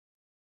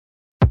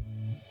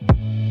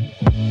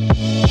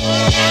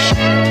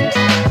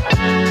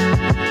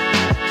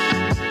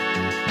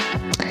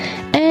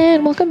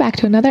back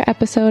to another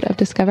episode of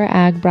Discover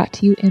Ag, brought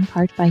to you in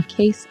part by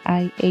Case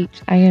IH.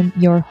 I am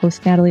your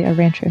host, Natalie, a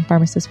rancher and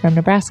pharmacist from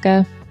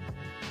Nebraska.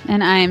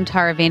 And I'm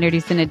Tara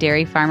Vanderdusen, a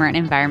dairy farmer and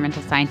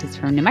environmental scientist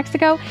from New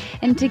Mexico.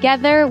 And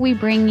together we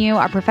bring you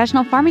our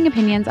professional farming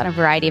opinions on a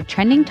variety of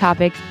trending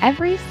topics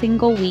every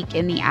single week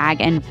in the ag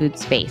and food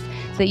space,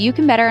 so that you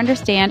can better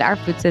understand our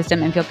food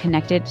system and feel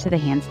connected to the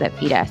hands that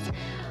feed us.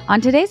 On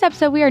today's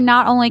episode, we are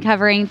not only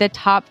covering the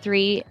top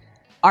 3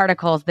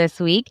 articles this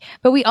week,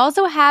 but we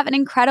also have an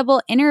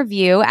incredible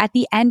interview at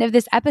the end of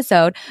this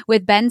episode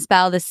with Ben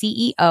Spell, the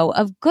CEO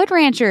of Good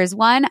Ranchers,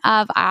 one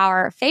of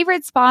our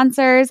favorite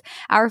sponsors,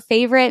 our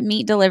favorite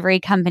meat delivery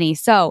company.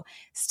 So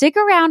stick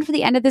around for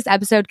the end of this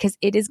episode because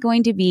it is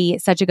going to be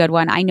such a good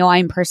one. I know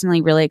I'm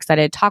personally really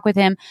excited to talk with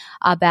him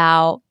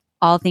about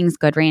all things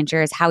Good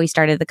Ranchers, how he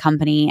started the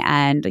company,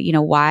 and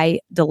why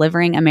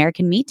delivering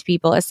American meat to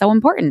people is so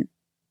important.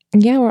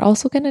 Yeah, we're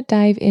also going to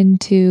dive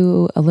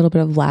into a little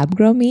bit of lab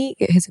grow meat,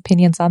 get his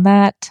opinions on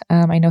that.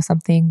 I know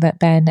something that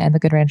Ben and the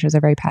Good Ranchers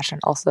are very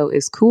passionate also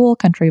is cool,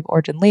 country of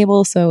origin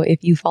label. So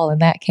if you fall in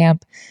that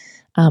camp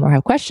or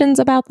have questions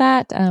about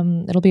that,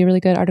 it'll be a really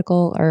good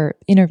article or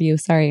interview.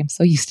 Sorry, I'm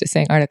so used to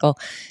saying article.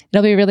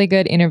 It'll be a really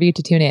good interview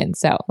to tune in.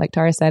 So like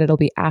Tara said, it'll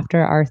be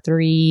after our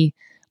 3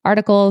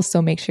 articles. So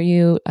make sure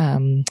you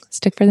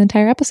stick for the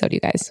entire episode,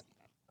 you guys.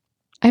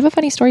 I have a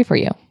funny story for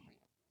you.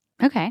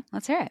 Okay,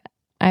 let's hear it.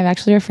 I've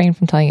actually refrained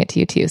from telling it to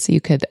you too, so you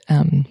could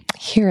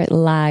hear it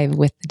live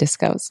with the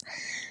discos.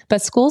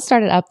 But school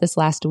started up this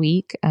last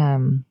week,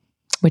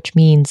 which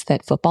means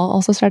that football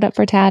also started up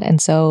for Tad.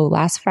 And so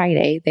last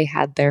Friday, they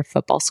had their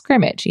football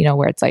scrimmage,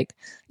 where it's like,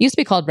 used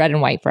to be called red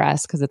and white for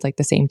us because it's like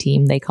the same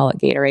team. They call it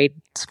Gatorade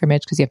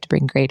scrimmage because you have to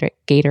bring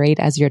Gatorade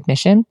as your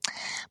admission.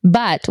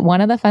 But one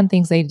of the fun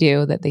things they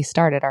do that they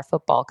started our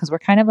football, because we're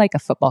kind of like a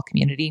football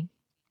community,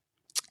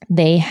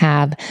 they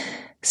have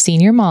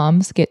senior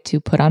moms get to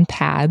put on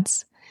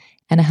pads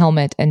and a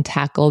helmet and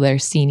tackle their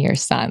senior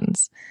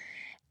sons.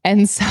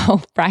 And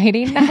so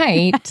Friday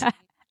night,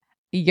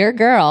 your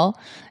girl,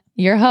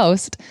 your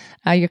host,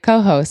 your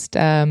co-host,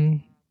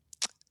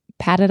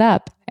 padded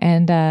up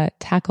and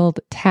tackled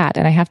Tad.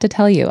 And I have to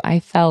tell you, I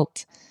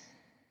felt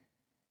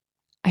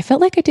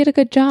like I did a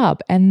good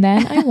job. And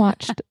then I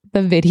watched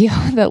the video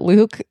that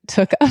Luke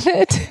took of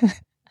it.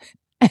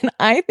 And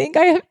I think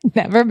I have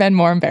never been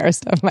more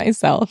embarrassed of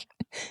myself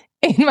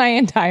in my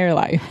entire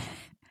life.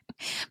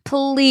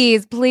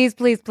 Please, please,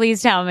 please,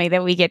 please tell me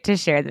that we get to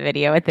share the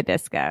video with the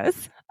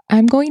discos.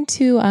 I'm going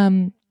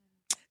to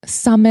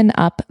summon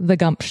up the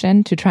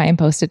gumption to try and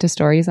post it to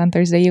stories on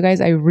Thursday, you guys.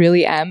 I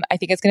really am. I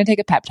think it's going to take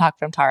a pep talk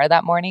from Tara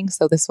that morning.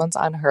 So this one's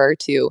on her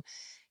to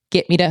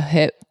get me to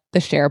hit the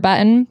share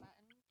button.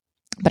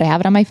 But I have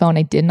it on my phone.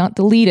 I did not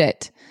delete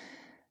it.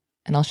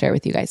 And I'll share it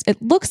with you guys.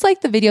 It looks like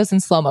the video's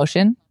in slow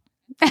motion,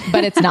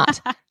 but it's not.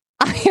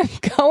 I am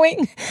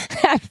going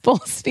at full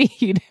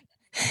speed.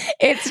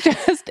 It's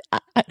just,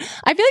 I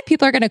feel like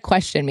people are going to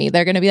question me.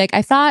 They're going to be like,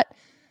 I thought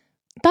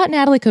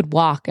Natalie could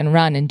walk and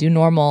run and do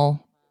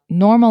normal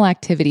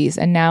activities.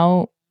 And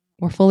now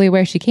we're fully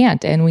aware she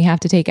can't. And we have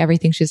to take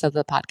everything she says on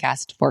the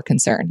podcast for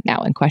concern now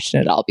and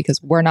question it all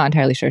because we're not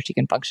entirely sure she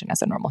can function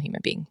as a normal human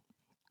being.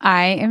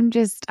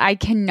 I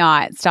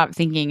cannot stop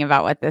thinking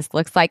about what this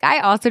looks like.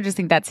 I also just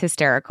think that's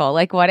hysterical.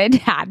 Like, what did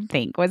Tad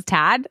think? Was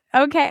Tad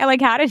okay?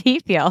 Like, how did he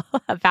feel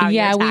about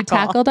your tackle? We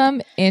tackled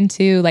them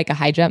into like a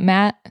high jump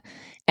mat.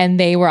 And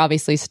they were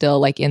obviously still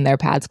like in their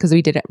pads because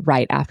we did it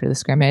right after the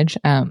scrimmage.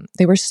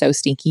 They were so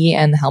stinky,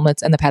 and the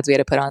helmets and the pads we had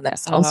to put on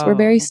themselves were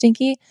very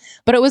stinky.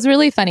 But it was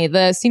really funny.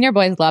 The senior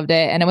boys loved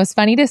it. And it was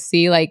funny to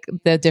see like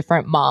the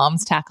different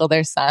moms tackle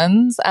their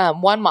sons.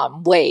 One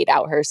mom laid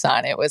out her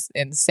son. It was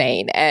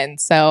insane. And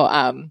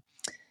so,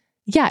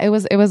 it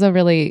was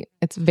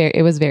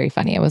very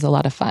funny. It was a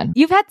lot of fun.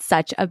 You've had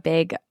such a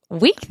big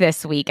week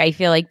this week. I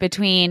feel like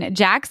between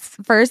Jack's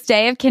first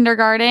day of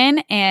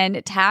kindergarten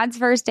and Tad's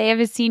first day of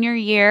his senior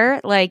year,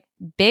 like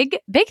big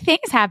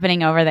things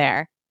happening over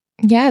there.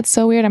 Yeah, it's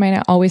so weird. I mean,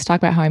 I always talk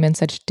about how I'm in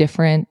such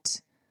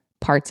different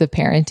parts of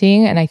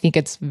parenting. And I think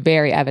it's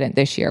very evident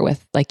this year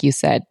with, like you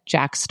said,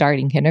 Jack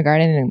starting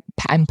kindergarten and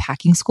I'm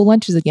packing school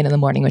lunches again in the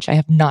morning, which I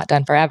have not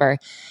done forever.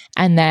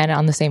 And then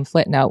on the same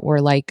flip note, we're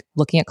like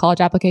looking at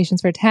college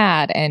applications for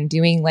Tad and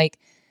doing like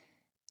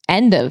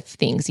end of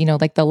things,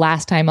 like the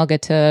last time I'll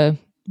get to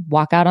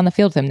walk out on the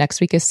field with him. Next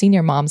week is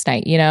senior mom's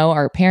night,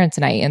 or parents'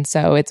 night. And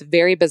so it's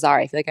very bizarre.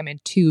 I feel like I'm in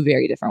 2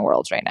 very different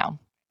worlds right now.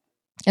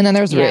 And then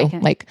there's Rue,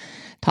 like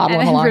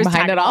toddling along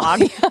behind it all.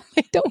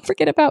 Don't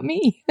forget about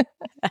me.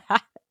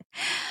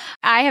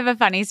 I have a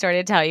funny story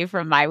to tell you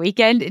from my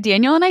weekend.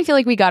 Daniel and I feel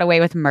like we got away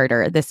with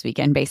murder this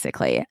weekend,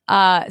 basically.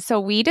 So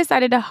we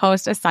decided to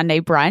host a Sunday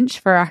brunch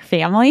for our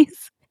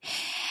families.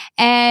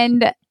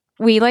 And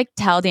we like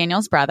tell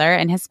Daniel's brother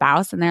and his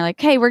spouse, and they're like,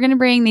 hey, we're going to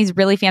bring these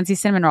really fancy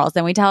cinnamon rolls.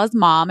 Then we tell his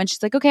mom, and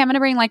she's like, okay, I'm going to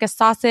bring like a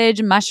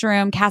sausage,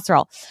 mushroom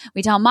casserole.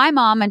 We tell my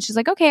mom, and she's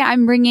like, okay,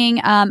 I'm bringing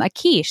a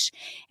quiche.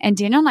 And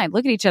Daniel and I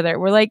look at each other.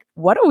 We're like,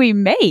 what do we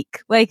make?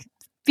 Like,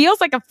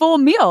 feels like a full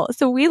meal.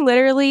 So we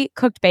literally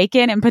cooked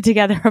bacon and put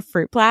together a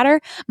fruit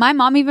platter. My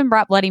mom even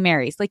brought Bloody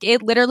Marys. Like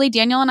it literally,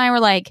 Daniel and I were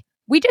like,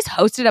 we just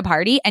hosted a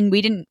party and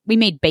we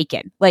made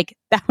bacon. Like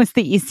that was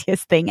the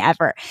easiest thing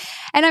ever.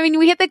 And I mean,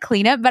 we hit the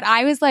cleanup, but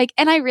I was like,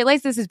 and I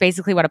realized this is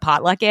basically what a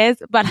potluck is,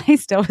 but I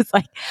still was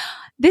like,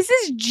 this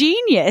is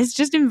genius.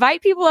 Just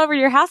invite people over to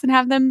your house and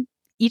have them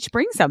each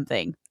bring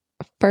something.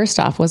 First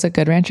off, was it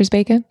Good Rancher's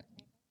bacon?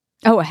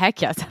 Oh,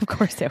 heck yes. Of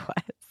course it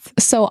was.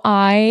 So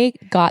I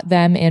got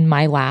them in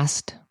my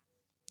last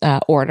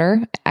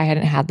order. I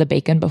hadn't had the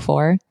bacon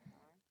before.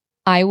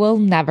 I will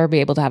never be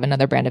able to have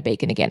another brand of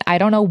bacon again. I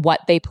don't know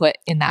what they put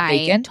in that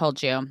bacon. I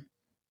told you.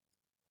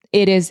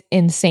 It is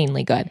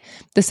insanely good.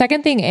 The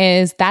second thing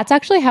is that's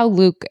actually how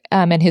Luke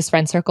and his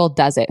friend circle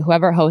does it.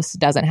 Whoever hosts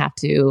doesn't have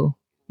to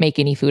make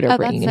any food or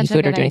bring any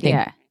food or do anything.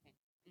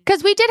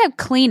 Because we did have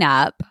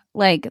cleanup.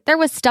 Like there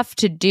was stuff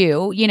to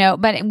do,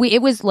 but it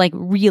was like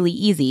really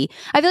easy.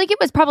 I feel like it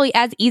was probably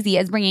as easy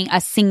as bringing a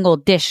single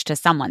dish to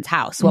someone's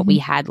house, what we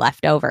had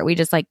left over. We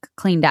just like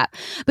cleaned up.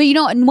 But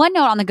and one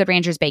note on the Good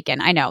Rancher's bacon,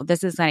 I know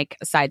this is like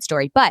a side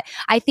story, but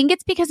I think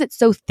it's because it's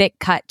so thick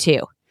cut too.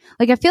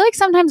 Like I feel like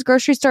sometimes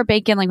grocery store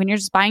bacon, like when you're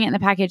just buying it in the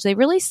package, they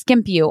really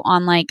skimp you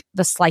on like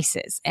the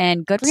slices.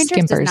 And Good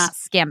Rancher's does not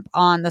skimp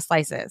on the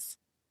slices.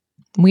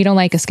 We don't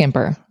like a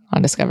skimper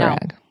on Discover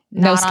Ag.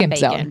 No skimp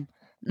zone.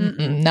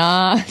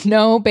 Nah,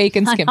 no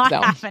bacon skimp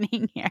zone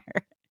happening here.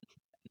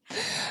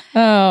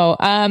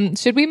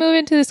 Should we move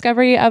into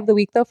discovery of the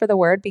week though for the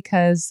word?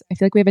 Because I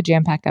feel like we have a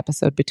jam-packed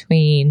episode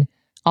between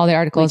all the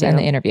articles and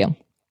the interview.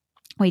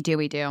 We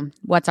do.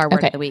 What's our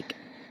word of the week?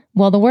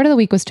 Well, the word of the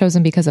week was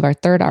chosen because of our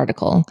third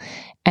article,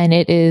 and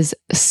it is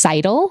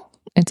sidle.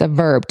 It's a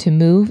verb, to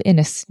move in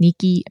a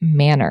sneaky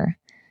manner.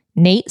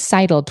 Nate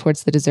sidled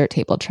towards the dessert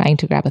table, trying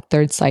to grab a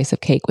third slice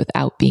of cake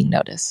without being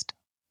noticed.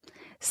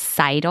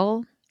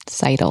 Sidle?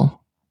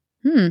 Sidle.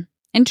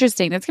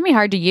 Interesting. That's going to be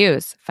hard to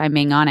use, if I'm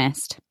being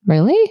honest.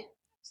 Really?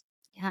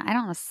 Yeah, I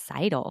don't know.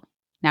 Sidle.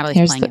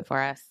 Natalie's playing it for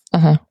us.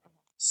 Uh-huh.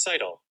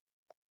 Sidle.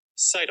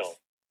 Sidle.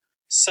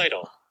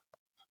 Sidle.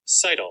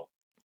 Sidle.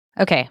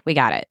 Okay, we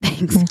got it.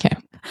 Thanks. Okay.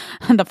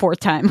 The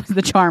fourth time was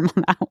the charm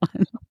on that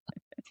one.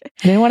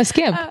 I didn't want to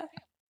skimp.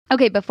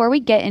 Okay, before we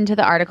get into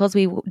the articles,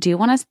 we do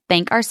want to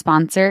thank our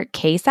sponsor,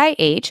 Case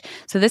IH.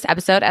 So this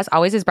episode, as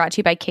always, is brought to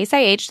you by Case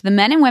IH. The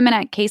men and women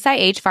at Case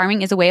IH,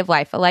 farming is a way of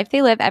life, a life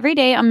they live every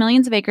day on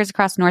millions of acres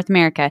across North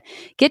America.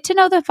 Get to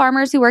know the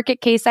farmers who work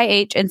at Case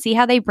IH and see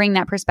how they bring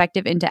that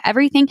perspective into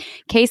everything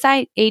Case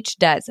IH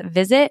does.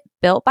 Visit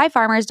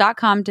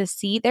builtbyfarmers.com to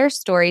see their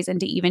stories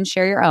and to even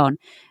share your own.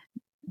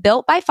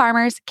 Built by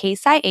Farmers,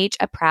 Case IH,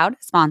 a proud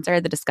sponsor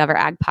of the Discover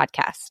Ag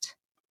podcast.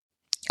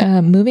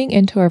 Moving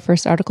into our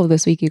first article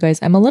this week, you guys,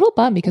 I'm a little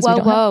bummed because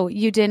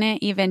you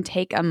didn't even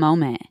take a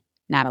moment,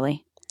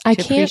 Natalie. I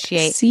can't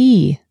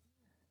see.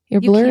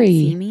 You're blurry.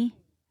 You can't see me?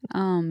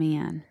 Oh,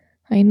 man.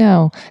 I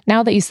know.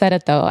 Now that you said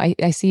it, though,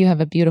 I see you have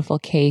a beautiful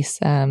case.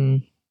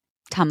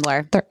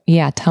 Tumbler.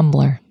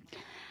 Tumbler.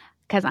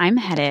 Because I'm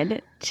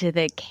headed to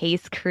the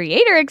Case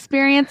Creator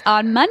Experience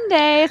on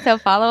Monday. So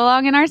follow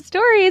along in our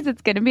stories.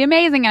 It's going to be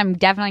amazing. I'm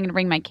definitely going to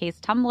bring my Case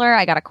tumbler.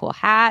 I got a cool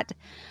hat.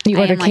 You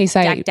ordered Case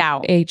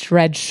IH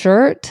red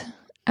shirt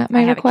at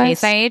my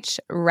request. I have a Case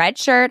IH red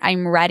shirt.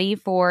 I'm ready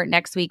for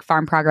next week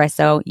Farm Progress.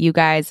 So you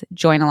guys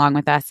join along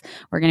with us.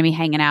 We're going to be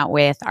hanging out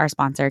with our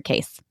sponsor,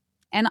 Case.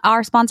 And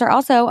our sponsor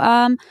also,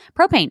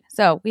 Propane.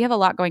 So we have a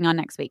lot going on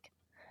next week.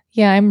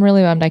 Yeah, I'm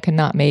really bummed I could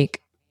not make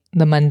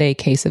the Monday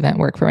Case event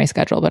work for my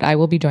schedule, but I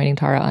will be joining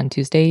Tara on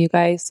Tuesday, you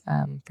guys,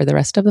 for the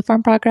rest of the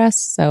Farm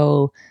Progress.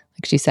 So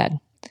like she said,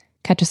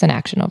 catch us in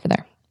action over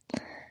there.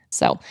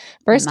 So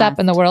first up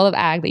in the world of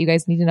ag that you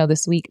guys need to know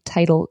this week,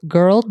 title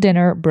Girl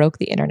Dinner Broke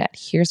the Internet.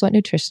 Here's what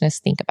nutritionists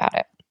think about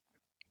it.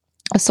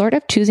 A sort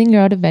of choosing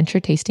your own adventure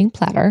tasting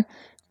platter,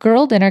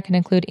 Girl Dinner can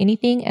include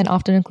anything and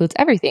often includes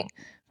everything,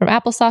 from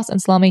applesauce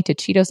and salami to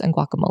Cheetos and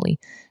guacamole.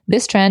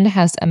 This trend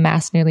has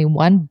amassed nearly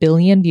 1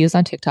 billion views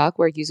on TikTok,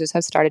 where users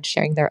have started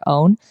sharing their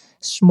own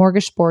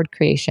smorgasbord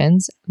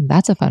creations.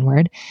 That's a fun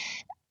word.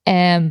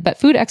 But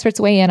food experts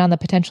weigh in on the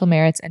potential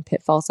merits and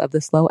pitfalls of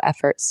this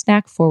low-effort,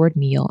 snack-forward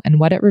meal and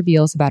what it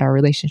reveals about our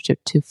relationship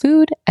to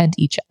food and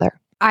each other.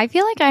 I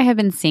feel like I have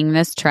been seeing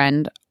this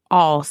trend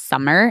all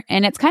summer,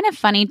 and it's kind of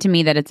funny to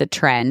me that it's a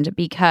trend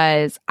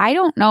because I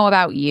don't know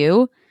about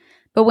you,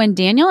 but when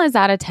Daniel is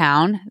out of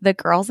town, the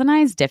girls and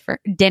I's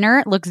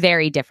dinner looks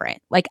very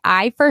different. Like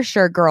I for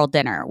sure girl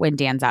dinner when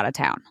Dan's out of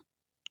town.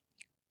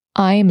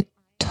 I'm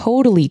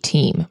totally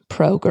team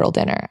pro girl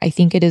dinner. I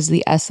think it is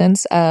the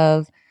essence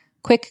of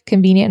quick,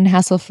 convenient, and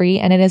hassle-free.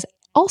 And it is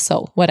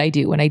also what I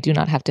do when I do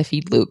not have to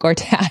feed Luke or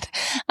Tad.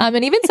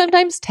 And even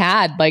sometimes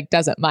Tad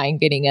doesn't mind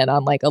getting in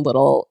on a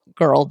little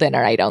girl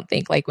dinner. I don't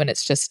think when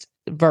it's just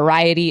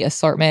variety,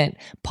 assortment.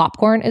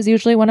 Popcorn is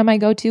usually one of my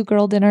go-to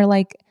girl dinner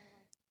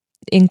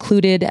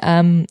included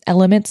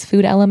elements,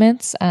 food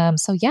elements.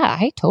 So yeah,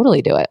 I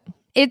totally do it.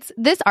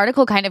 This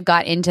article kind of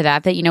got into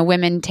that,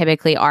 women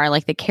typically are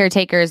the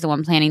caretakers, the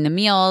one planning the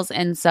meals.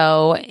 And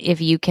so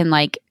if you can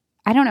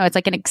I don't know, it's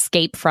like an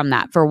escape from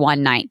that for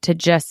one night to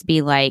just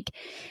be like,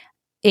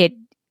 it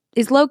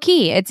is low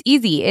key. It's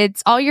easy.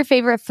 It's all your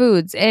favorite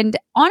foods. And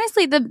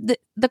honestly, the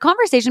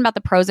conversation about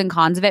the pros and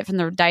cons of it from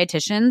the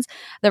dietitians,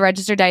 the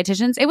registered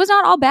dietitians, it was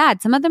not all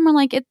bad. Some of them were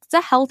like, it's a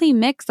healthy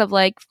mix of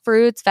like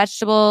fruits,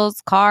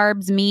 vegetables,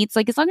 carbs, meats.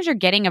 Like as long as you're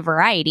getting a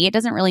variety, it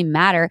doesn't really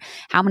matter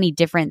how many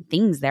different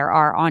things there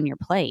are on your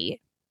plate.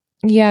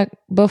 Yeah,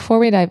 before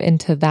we dive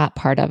into that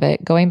part of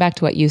it, going back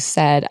to what you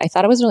said, I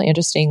thought it was really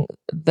interesting.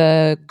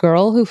 The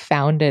girl who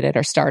founded it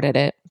or started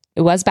it,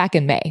 it was back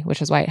in May,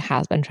 which is why it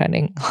has been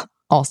trending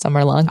all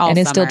summer long and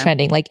is still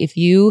trending. Like if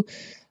you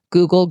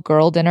Google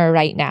girl dinner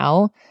right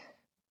now,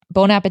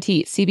 Bon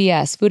Appetit,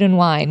 CBS, Food and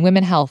Wine,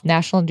 Women Health,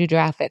 National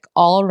Geographic,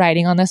 all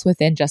writing on this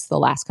within just the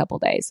last couple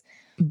days.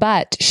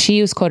 But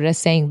she was quoted as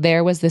saying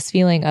there was this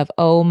feeling of,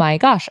 oh my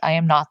gosh, I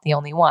am not the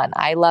only one.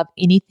 I love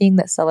anything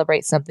that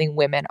celebrates something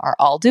women are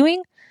all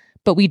doing,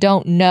 but we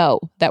don't know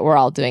that we're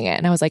all doing it.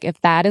 And I was like,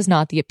 if that is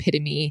not the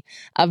epitome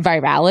of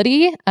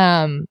virality.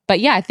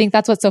 But yeah, I think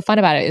that's what's so fun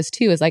about it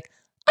is like,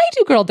 I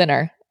do girl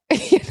dinner,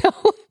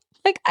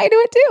 like I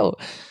do it too.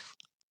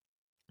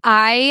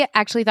 I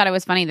actually thought it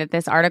was funny that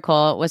this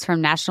article was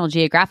from National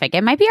Geographic.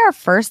 It might be our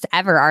first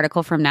ever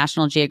article from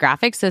National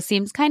Geographic. So it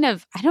seems kind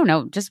of, I don't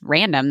know, just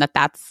random that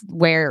that's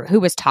who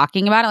was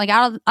talking about it. Like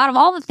out of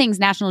all the things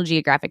National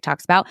Geographic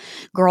talks about,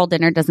 girl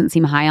dinner doesn't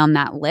seem high on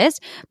that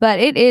list, but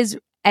it is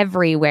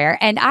everywhere.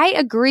 And I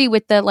agree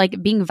with the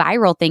like being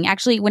viral thing.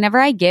 Actually, whenever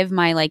I give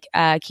my like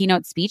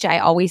keynote speech, I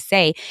always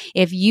say,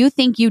 if you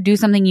think you do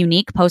something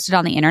unique, post it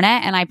on the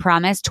internet. And I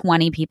promise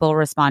 20 people will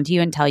respond to you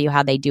and tell you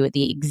how they do it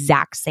the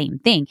exact same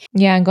thing.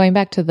 Yeah. And going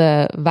back to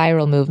the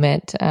viral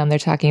movement, they're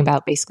talking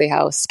about basically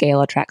how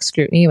scale attracts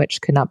scrutiny,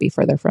 which could not be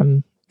further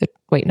from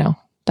wait, no,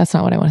 that's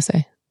not what I want to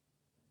say.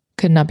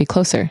 Could not be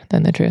closer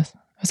than the truth.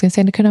 I was going to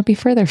say it could not be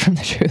further from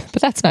the truth,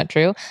 but that's not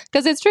true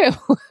because it's true.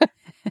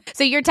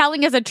 So you're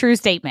telling us a true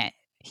statement.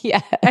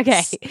 Yes.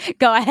 Okay,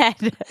 go ahead.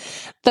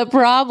 The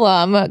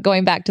problem,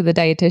 going back to the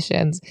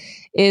dietitians,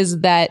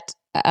 is that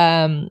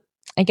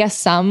I guess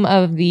some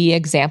of the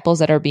examples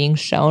that are being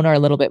shown are a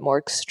little bit more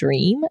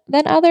extreme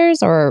than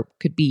others or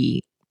could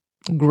be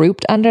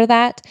grouped under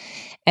that.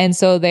 And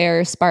so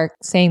they're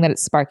saying that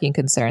it's sparking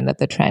concern that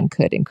the trend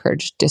could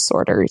encourage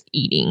disordered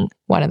eating.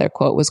 One of their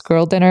quote was,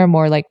 girl dinner,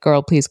 more like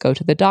girl, please go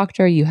to the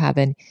doctor. You have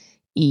an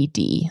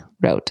ED,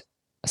 wrote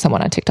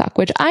someone on TikTok,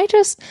 which I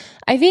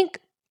think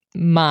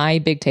my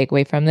big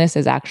takeaway from this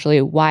is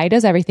actually, why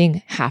does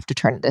everything have to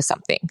turn into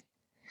something?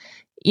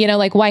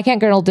 Like why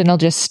can't girl dinner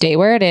just stay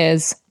where it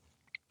is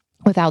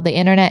without the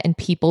internet and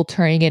people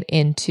turning it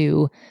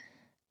into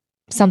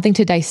something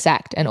to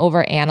dissect and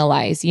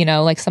overanalyze?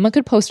 Like someone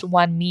could post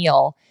one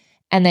meal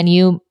and then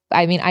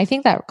I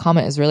think that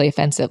comment is really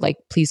offensive. Like,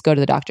 please go to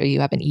the doctor. You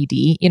have an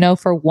ED.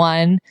 For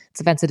one, it's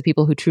offensive to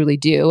people who truly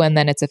do. And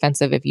then it's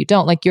offensive if you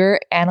don't. Like, you're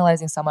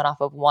analyzing someone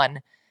off of one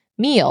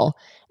meal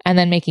and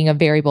then making a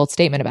very bold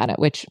statement about it,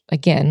 which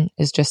again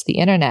is just the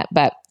internet.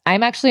 But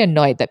I'm actually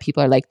annoyed that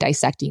people are like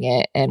dissecting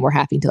it and we're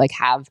having to like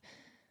have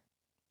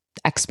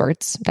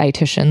experts,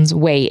 dietitians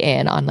weigh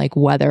in on like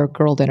whether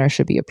girl dinner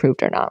should be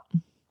approved or not.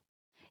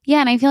 Yeah,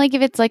 and I feel like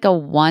if it's like a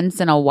once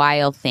in a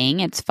while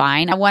thing, it's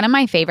fine. One of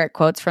my favorite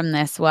quotes from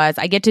this was,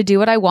 I get to do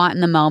what I want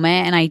in the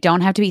moment and I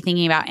don't have to be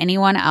thinking about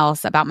anyone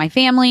else, about my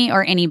family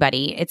or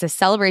anybody. It's a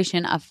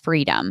celebration of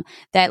freedom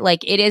that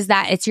like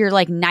it's your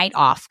like night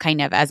off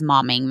kind of as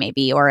momming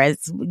maybe, or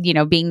as,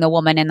 being the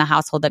woman in the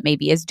household that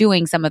maybe is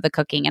doing some of the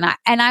cooking.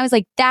 And I was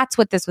like, that's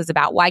what this was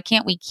about. Why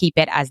can't we keep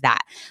it as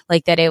that?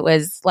 Like that it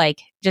was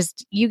like,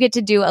 just you get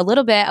to do a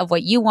little bit of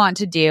what you want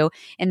to do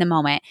in the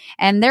moment.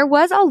 And there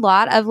was a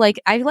lot of like,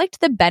 I liked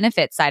the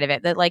benefit side of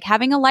it, that like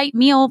having a light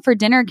meal for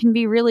dinner can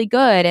be really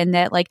good. And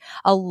that like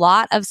a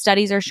lot of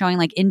studies are showing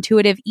like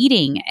intuitive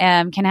eating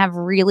can have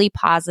really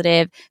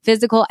positive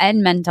physical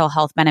and mental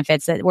health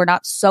benefits, that we're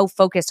not so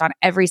focused on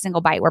every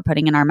single bite we're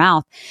putting in our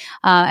mouth.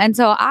 And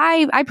so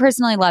I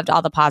personally loved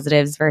all the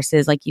positives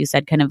versus, like you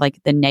said, kind of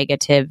like the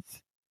negative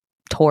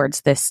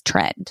towards this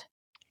trend.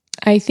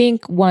 I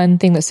think one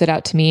thing that stood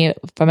out to me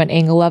from an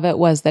angle of it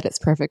was that it's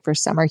perfect for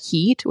summer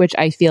heat, which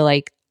I feel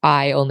like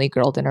I only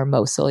girl dinner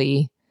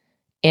mostly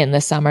in the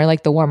summer,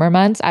 like the warmer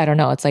months. I don't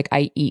know. It's like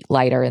I eat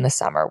lighter in the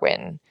summer we're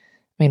in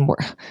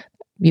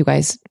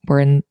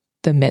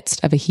the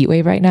midst of a heat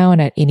wave right now.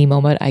 And at any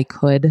moment I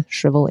could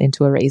shrivel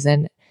into a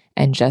raisin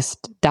and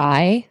just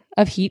die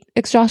of heat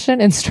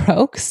exhaustion and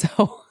stroke.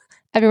 So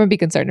everyone be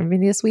concerned of me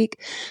this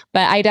week.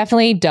 But I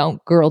definitely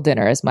don't girl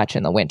dinner as much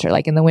in the winter.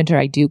 Like in the winter,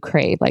 I do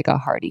crave like a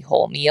hearty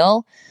whole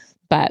meal.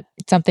 But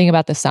something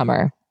about the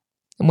summer,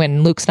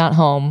 when Luke's not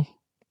home,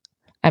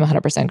 I'm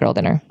 100% girl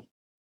dinner.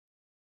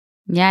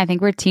 Yeah, I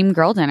think we're team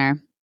girl dinner.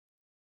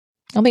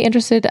 I'll be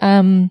interested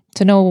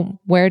to know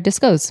where this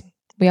goes.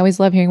 We always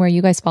love hearing where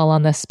you guys fall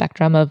on the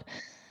spectrum of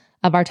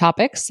our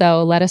topics.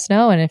 So let us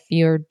know. And if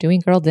you're doing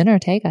girl dinner,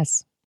 tag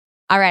us.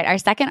 All right. Our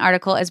second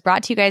article is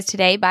brought to you guys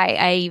today by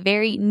a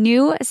very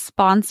new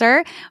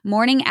sponsor,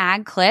 Morning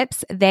Ag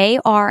Clips. They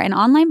are an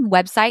online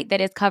website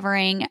that is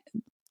covering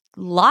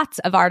lots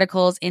of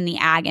articles in the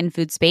ag and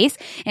food space.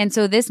 And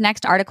so this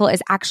next article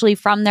is actually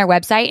from their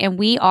website. And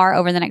we are,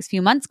 over the next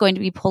few months, going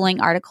to be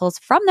pulling articles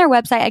from their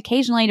website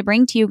occasionally to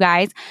bring to you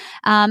guys.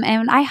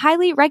 And I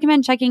highly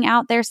recommend checking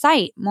out their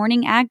site,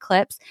 Morning Ag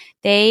Clips.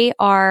 They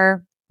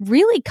are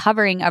really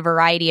covering a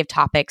variety of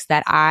topics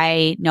that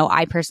I know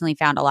I personally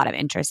found a lot of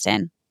interest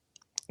in.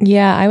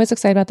 Yeah, I was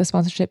excited about the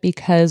sponsorship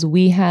because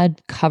we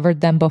had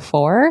covered them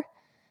before.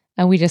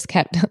 And we just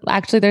kept,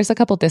 actually, there's a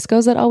couple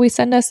discos that always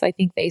send us. I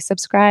think they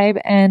subscribe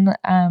and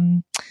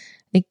I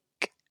think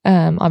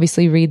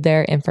obviously read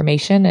their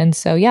information. And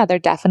so, yeah, they're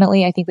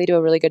definitely, I think they do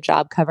a really good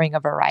job covering a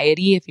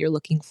variety. If you're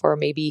looking for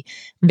maybe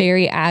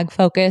very ag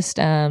focused,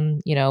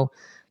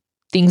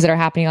 things that are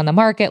happening on the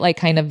market, like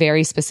kind of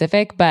very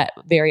specific, but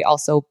very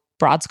also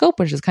broad scope,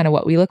 which is kind of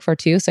what we look for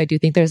too. So I do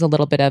think there's a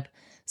little bit of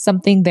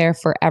something there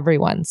for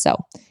everyone. So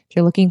if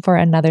you're looking for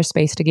another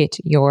space to get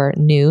your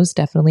news,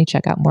 definitely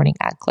check out Morning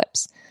Ag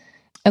Clips.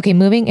 Okay,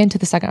 moving into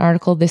the second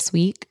article this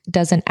week,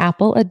 does an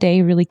apple a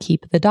day really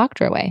keep the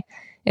doctor away?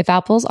 If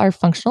apples are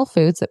functional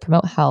foods that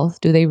promote health,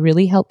 do they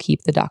really help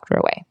keep the doctor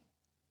away?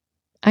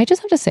 I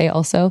just have to say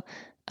also,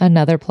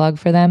 another plug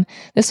for them.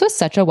 This was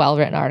such a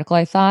well-written article,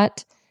 I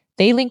thought.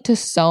 They linked to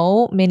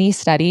so many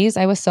studies.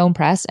 I was so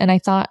impressed. And I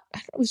thought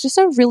it was just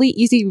a really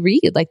easy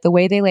read, like the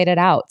way they laid it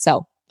out.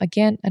 So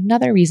again,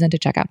 another reason to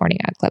check out Morning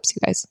Ag Clips,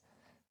 you guys.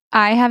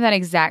 I have that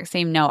exact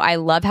same note. I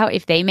love how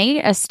if they made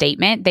a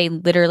statement, they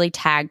literally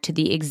tagged to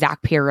the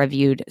exact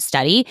peer-reviewed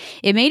study.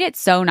 It made it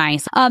so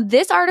nice.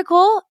 This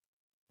article,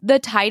 the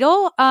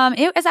title,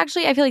 it was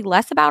actually, I feel like,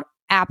 less about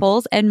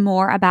apples and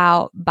more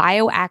about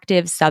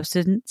bioactive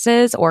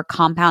substances or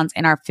compounds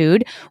in our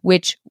food,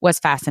 which was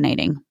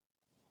fascinating.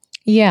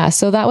 Yeah,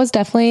 so that was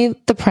definitely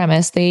the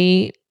premise.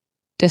 They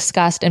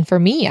discussed, and for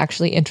me,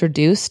 actually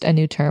introduced a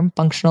new term,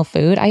 functional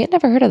food. I had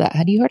never heard of that.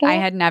 Had you heard of that?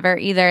 I had never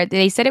either.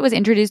 They said it was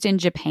introduced in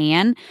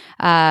Japan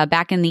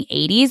back in the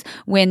 80s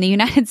when the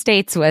United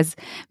States was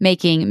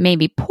making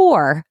maybe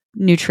poor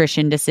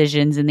nutrition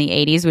decisions in the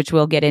 80s, which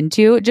we'll get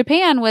into.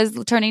 Japan was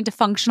turning to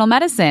functional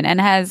medicine and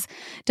has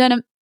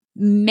done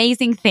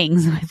amazing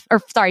things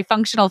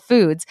functional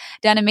foods,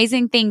 done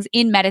amazing things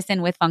in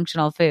medicine with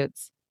functional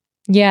foods.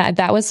 Yeah,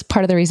 that was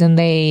part of the reason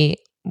they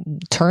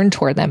turned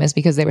toward them, is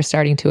because they were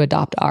starting to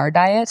adopt our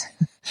diet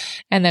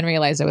and then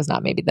realized it was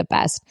not maybe the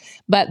best.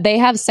 But they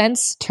have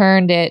since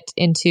turned it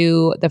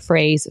into the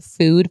phrase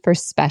food for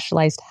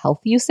specialized health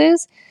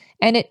uses.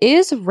 And it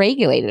is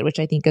regulated, which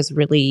I think is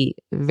really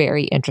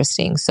very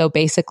interesting. So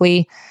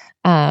basically,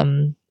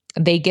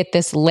 they get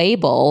this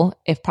label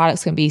if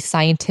products can be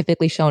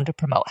scientifically shown to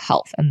promote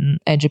health. And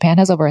Japan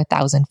has over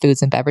 1,000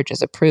 foods and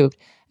beverages approved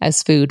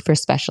as food for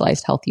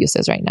specialized health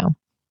uses right now.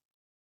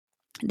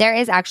 There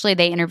is actually,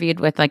 they interviewed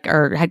with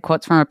or had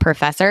quotes from a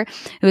professor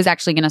who is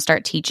actually going to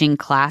start teaching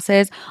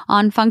classes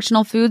on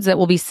functional foods that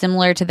will be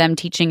similar to them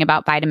teaching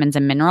about vitamins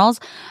and minerals.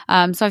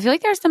 So I feel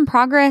like there's some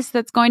progress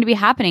that's going to be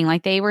happening.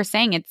 Like they were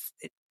saying,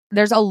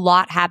 there's a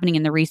lot happening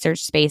in the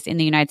research space in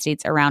the United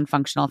States around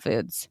functional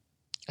foods.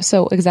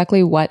 So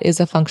exactly what is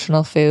a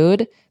functional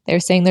food? They're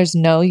saying there's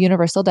no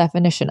universal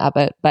definition of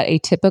it, but a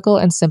typical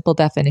and simple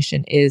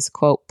definition is,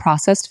 quote,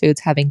 processed foods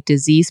having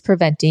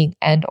disease-preventing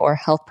and or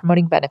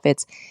health-promoting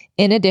benefits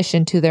in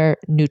addition to their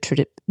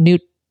nutritive,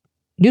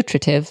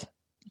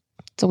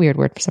 it's a weird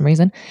word for some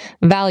reason,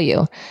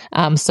 value.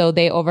 So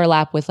they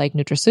overlap with like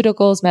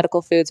nutraceuticals,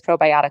 medical foods,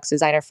 probiotics,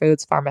 designer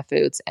foods, pharma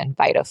foods, and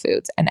phyto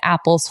foods. And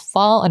apples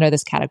fall under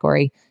this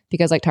category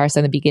because, like Tara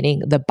said in the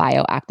beginning, the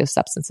bioactive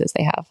substances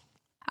they have.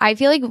 I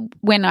feel like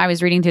when I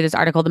was reading through this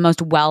article, the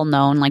most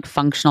well-known like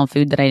functional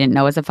food that I didn't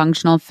know was a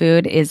functional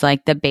food is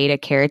like the beta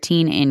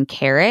carotene in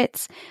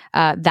carrots.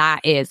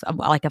 That is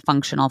like a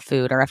functional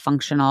food or a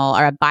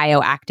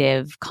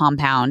bioactive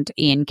compound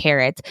in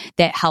carrots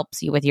that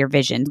helps you with your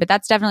vision. But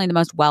that's definitely the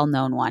most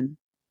well-known one,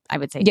 I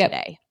would say,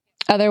 today.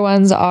 Other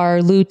ones are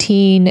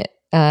lutein,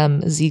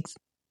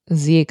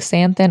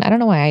 zeaxanthin. I don't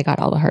know why I got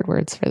all the hard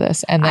words for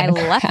this. And then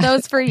I left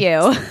those for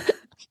you.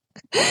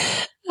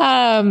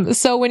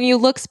 So when you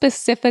look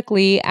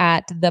specifically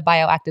at the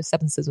bioactive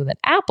substances within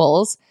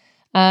apples,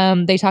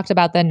 they talked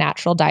about the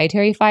natural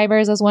dietary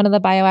fibers as one of the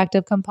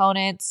bioactive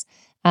components,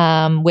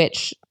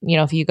 which,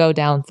 if you go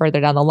further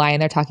down the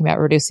line, they're talking about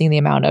reducing the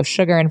amount of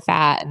sugar and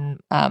fat and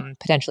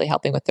potentially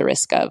helping with the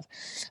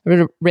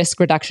risk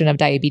reduction of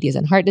diabetes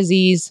and heart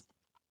disease.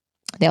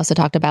 They also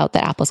talked about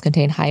that apples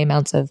contain high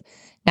amounts of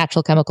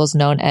natural chemicals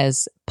known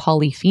as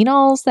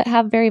polyphenols that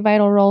have very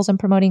vital roles in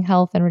promoting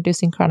health and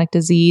reducing chronic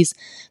disease.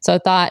 So I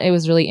thought it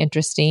was really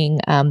interesting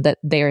that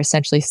they're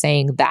essentially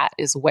saying that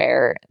is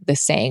where the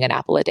saying an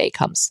apple a day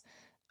comes,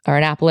 or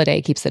an apple a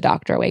day keeps the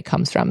doctor away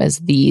comes from,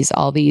 is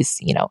all these,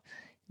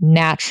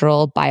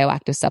 natural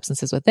bioactive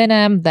substances within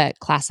them that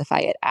classify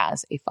it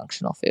as a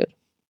functional food.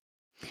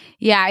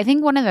 Yeah, I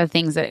think one of the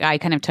things that I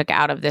kind of took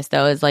out of this,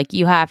 though, is like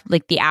you have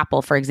like the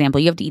apple, for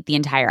example, you have to eat the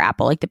entire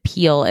apple. Like the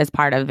peel is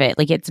part of it.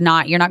 Like you're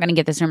not going to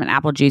get this from an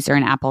apple juice or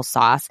an apple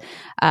sauce.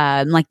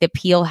 Like the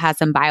peel has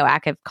some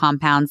bioactive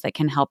compounds that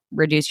can help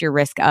reduce your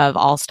risk of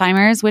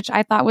Alzheimer's, which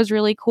I thought was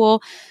really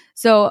cool.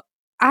 So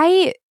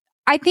I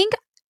I think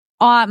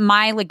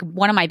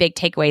one of my big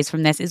takeaways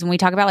from this is when we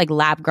talk about like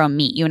lab grown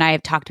meat, you and I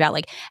have talked about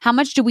like how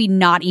much do we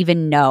not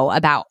even know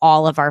about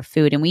all of our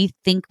food, and we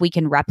think we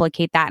can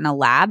replicate that in a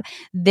lab.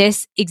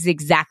 This is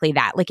exactly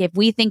that. Like if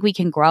we think we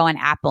can grow an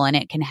apple and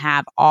it can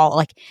have all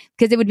like,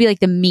 because it would be like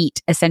the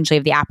meat essentially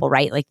of the apple,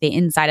 right? Like the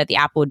inside of the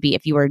apple would be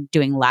if you were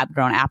doing lab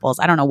grown apples.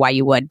 I don't know why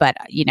you would, but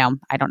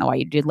I don't know why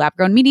you do lab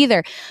grown meat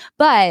either.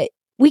 But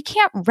we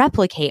can't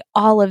replicate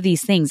all of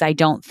these things, I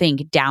don't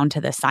think, down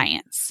to the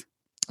science.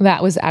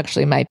 That was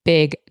actually my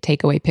big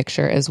takeaway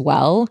picture as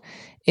well,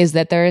 is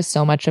that there is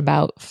so much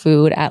about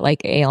food at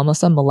like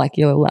almost a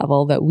molecular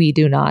level that we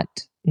do not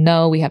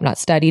know, we have not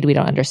studied, we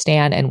don't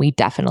understand, and we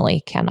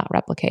definitely cannot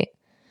replicate.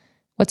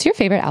 What's your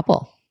favorite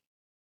apple?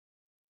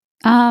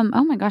 Oh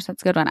my gosh,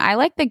 that's a good one. I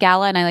like the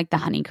Gala and I like the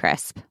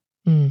Honeycrisp.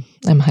 I'm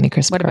a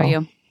Honeycrisp What girl. about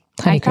you?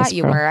 I thought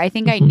you were. I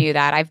think I knew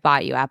that. I've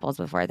bought you apples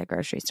before at the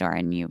grocery store,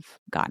 and you've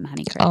gotten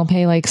Honeycrisp. I'll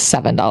pay like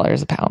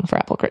 $7 a pound for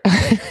apple crisp.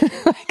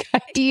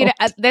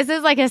 This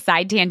is like a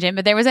side tangent,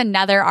 but there was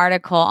another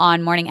article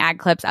on Morning Ag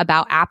Clips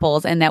about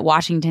apples, and that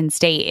Washington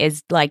State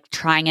is like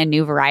trying a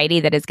new variety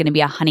that is going to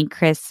be a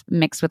Honeycrisp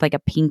mixed with like a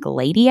pink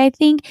lady, I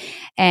think.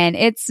 And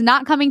it's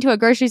not coming to a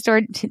grocery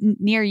store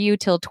near you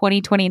till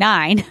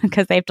 2029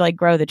 because they have to like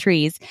grow the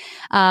trees.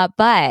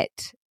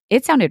 But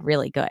it sounded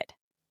really good.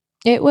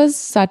 It was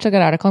such a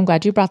good article. I'm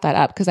glad you brought that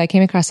up because I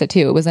came across it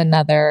too. It was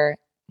another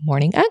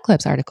Morning Ag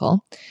Clips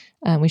article.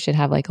 We should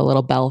have like a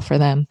little bell for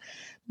them.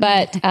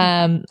 But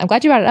I'm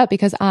glad you brought it up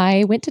because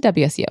I went to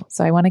WSU.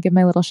 So I want to give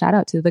my little shout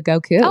out to the Go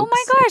Cougs. Oh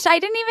my gosh, I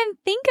didn't even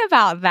think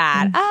about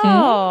that. Mm-hmm.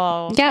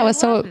 Oh. Yeah,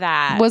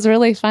 it was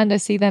really fun to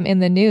see them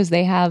in the news.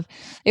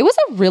 It was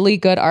a really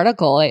good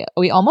article.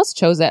 We almost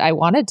chose it. I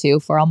wanted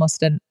to for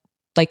almost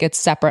its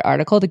separate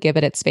article to give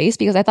it its space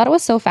because I thought it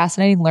was so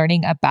fascinating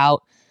learning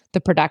about the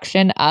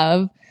production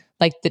of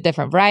like the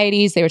different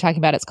varieties. They were talking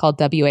about it's called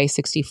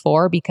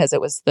WA64 because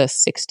it was the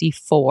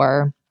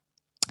 64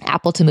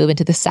 apple to move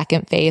into the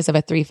second phase of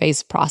a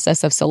 3-phase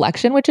process of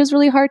selection, which is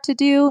really hard to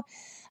do.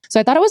 So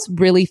I thought it was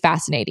really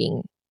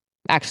fascinating,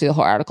 actually, the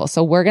whole article.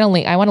 So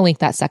I want to link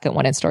that second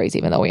one in stories,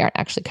 even though we aren't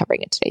actually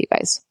covering it today, you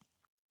guys.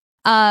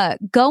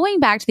 Going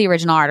back to the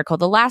original article,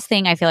 the last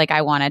thing I feel like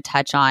I want to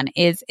touch on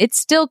is it's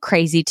still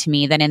crazy to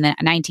me that in the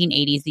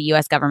 1980s, the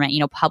US government,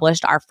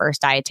 published our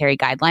first dietary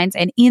guidelines.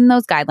 And in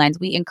those guidelines,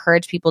 we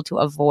encourage people to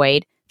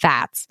avoid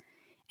fats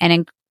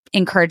and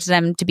encourage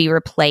them to be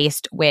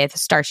replaced with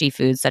starchy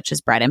foods such as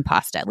bread and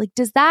pasta. Like,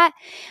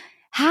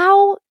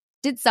 how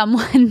did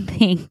someone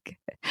think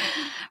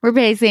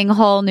replacing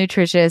whole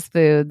nutritious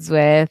foods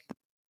with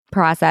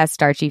processed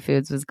starchy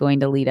foods was going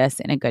to lead us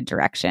in a good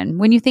direction?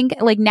 When you think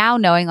like now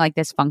knowing like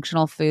this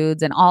functional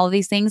foods and all of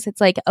these things, it's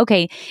like,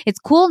 okay, it's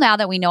cool now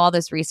that we know all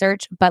this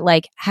research, but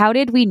like, how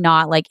did we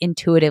not like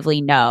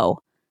intuitively know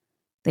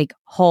like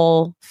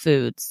whole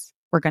foods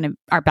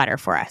are better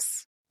for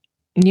us?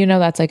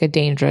 That's like a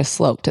dangerous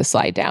slope to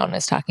slide down,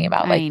 is talking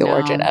about like the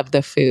origin of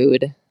the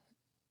food.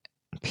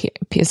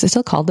 Is it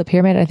still called the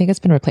pyramid? I think it's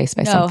been replaced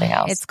by something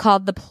else. It's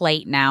called the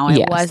plate now.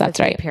 It was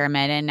the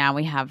pyramid, and now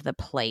we have the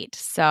plate.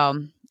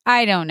 So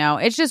I don't know.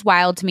 It's just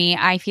wild to me.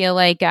 I feel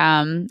like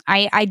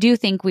I do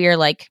think we are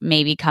like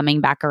maybe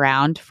coming back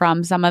around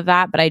from some of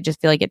that, but I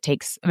just feel like it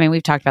takes,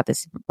 we've talked about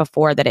this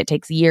before, that it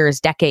takes years,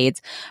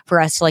 decades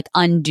for us to like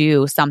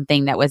undo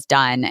something that was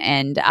done.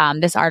 And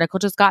this article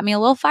just got me a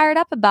little fired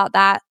up about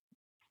that.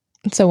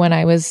 So when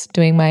I was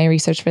doing my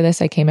research for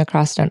this, I came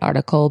across an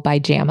article by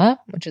JAMA,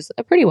 which is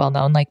a pretty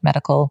well-known like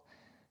medical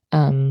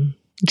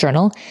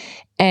journal.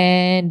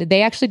 And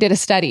they actually did a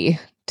study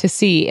to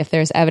see if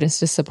there's evidence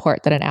to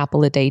support that an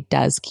apple a day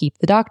does keep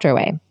the doctor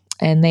away.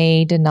 And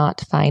they did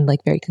not find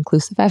like very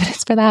conclusive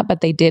evidence for that,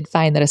 but they did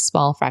find that a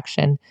small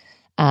fraction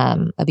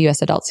of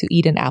US adults who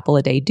eat an apple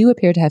a day do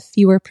appear to have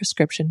fewer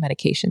prescription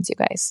medications, you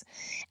guys.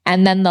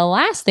 And then the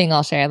last thing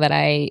I'll share that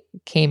I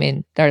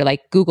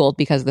Googled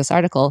because of this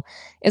article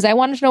is I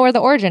wanted to know where the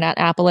origin at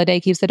apple a day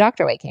keeps the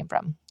doctor away came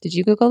from. Did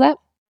you Google that?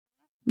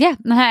 Yeah.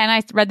 And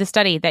I read the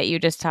study that you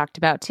just talked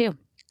about too.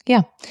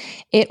 Yeah.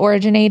 It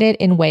originated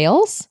in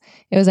Wales.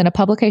 It was in a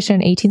publication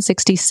in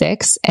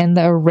 1866, and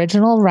the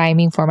original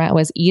rhyming format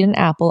was eat an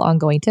apple on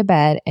going to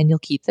bed and you'll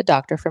keep the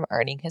doctor from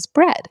earning his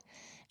bread.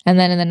 And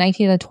then in the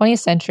 19th and 20th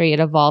century, it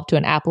evolved to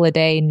an apple a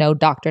day, no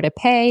doctor to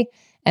pay,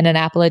 and an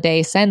apple a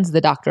day sends the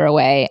doctor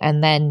away.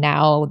 And then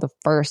now the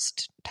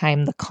first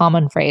time the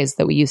common phrase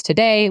that we use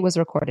today was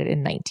recorded in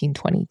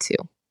 1922.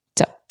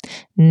 So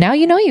now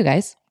you know, you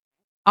guys.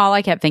 All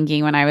I kept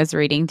thinking when I was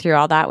reading through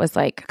all that was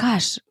like,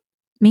 gosh,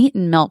 meat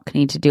and milk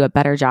need to do a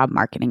better job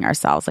marketing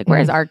ourselves. Like,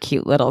 where's our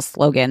cute little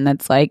slogan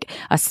that's like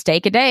a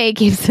steak a day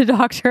keeps the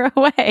doctor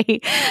away?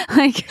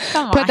 Like,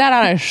 come on. Put that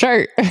on a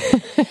shirt.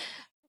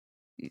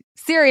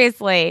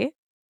 Seriously.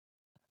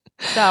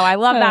 So I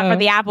love that for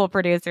the apple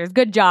producers.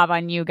 Good job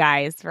on you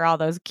guys for all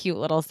those cute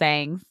little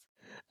sayings.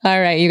 All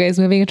right, you guys,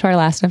 moving into our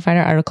last and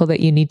final article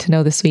that you need to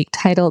know this week,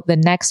 titled "The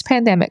Next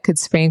Pandemic Could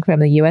Spring from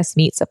the U.S.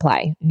 Meat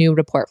Supply. New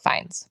Report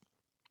Finds."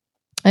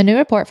 A new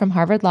report from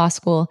Harvard Law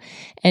School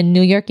and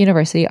New York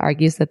University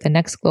argues that the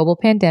next global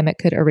pandemic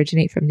could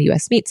originate from the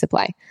U.S. meat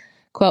supply.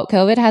 Quote,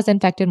 COVID has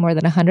infected more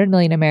than 100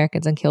 million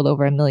Americans and killed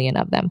over 1 million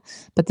of them.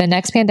 But the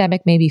next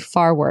pandemic may be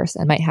far worse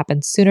and might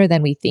happen sooner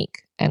than we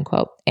think, end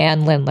quote.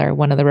 Ann Lindler,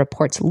 one of the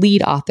report's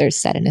lead authors,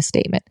 said in a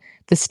statement,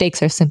 the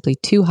stakes are simply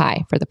too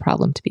high for the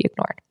problem to be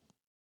ignored.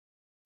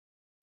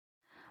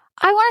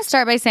 I want to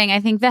start by saying I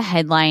think the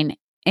headline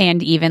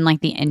and even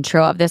like the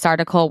intro of this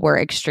article were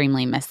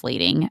extremely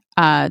misleading.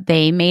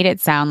 They made it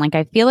sound like,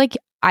 I feel like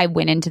I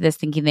went into this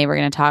thinking they were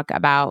going to talk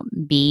about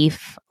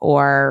beef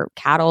or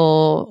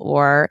cattle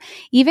or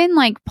even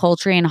like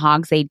poultry and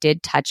hogs they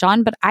did touch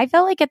on. But I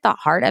felt like at the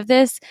heart of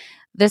this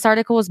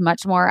article was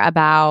much more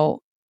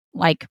about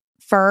like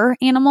fur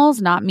animals,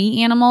 not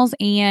meat animals,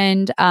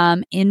 and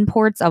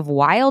imports of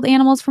wild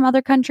animals from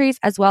other countries,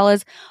 as well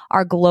as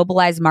our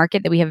globalized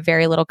market that we have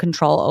very little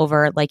control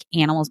over, like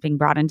animals being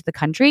brought into the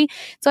country.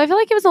 So I feel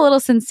like it was a little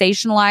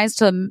sensationalized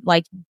to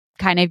like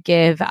kind of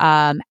give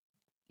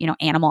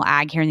animal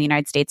ag here in the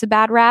United States a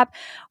bad rap,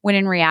 when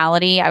in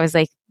reality, I was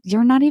like,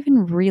 you're not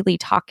even really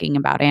talking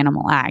about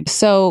animal ag.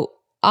 So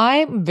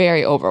I'm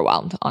very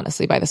overwhelmed,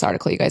 honestly, by this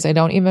article, you guys. I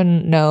don't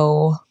even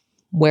know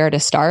where to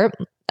start.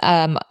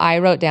 I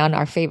wrote down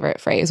our favorite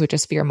phrase, which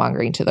is fear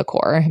mongering to the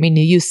core. I mean,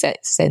 you use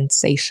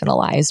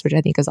sensationalized, which I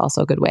think is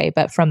also a good way,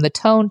 but from the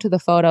tone to the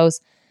photos,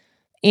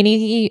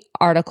 any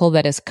article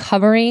that is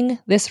covering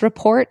this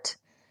report,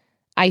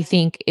 I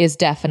think is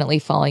definitely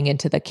falling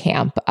into the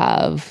camp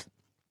of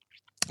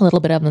a little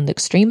bit on the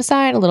extreme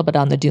side, a little bit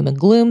on the doom and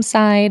gloom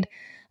side.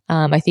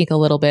 I think a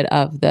little bit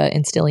of the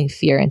instilling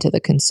fear into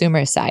the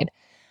consumer side.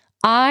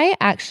 I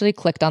actually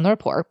clicked on the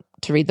report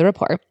to read the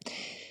report.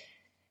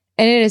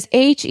 And it is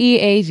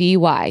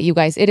HEAVY. You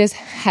guys, it is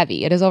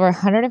heavy. It is over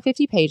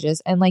 150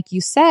 pages. And like you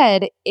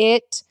said,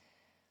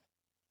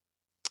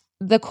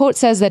 the quote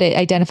says that it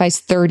identifies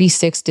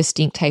 36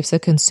 distinct types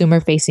of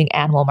consumer-facing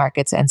animal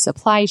markets and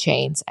supply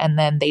chains. And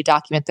then they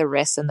document the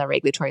risks and the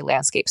regulatory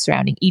landscape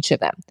surrounding each of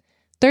them.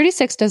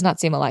 36 does not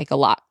seem like a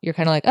lot. You're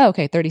kind of like, oh,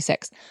 okay,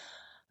 36.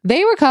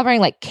 They were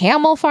covering like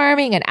camel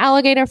farming and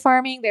alligator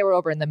farming. They were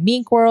over in the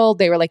mink world.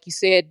 They were, like you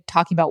said,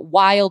 talking about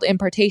wild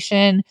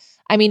importation.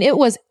 I mean, it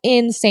was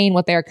insane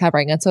what they were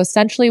covering. And so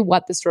essentially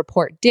what this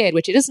report did,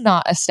 which it is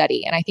not a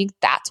study, and I think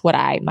that's what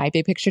my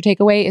big picture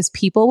takeaway is,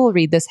 people will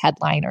read this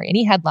headline or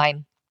any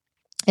headline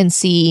and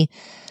see,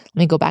 let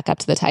me go back up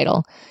to the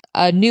title.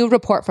 A new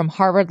report from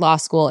Harvard Law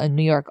School and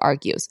New York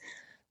argues.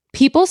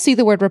 People see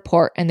the word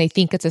report and they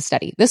think it's a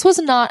study. This was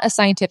not a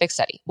scientific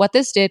study. What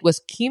this did was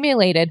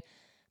accumulated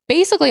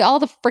basically all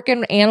the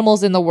freaking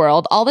animals in the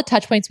world, all the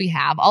touch points we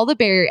have, all the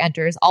barrier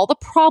enters, all the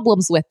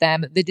problems with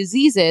them, the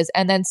diseases,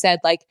 and then said,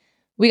 like,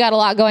 we got a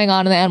lot going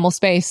on in the animal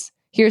space.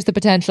 Here's the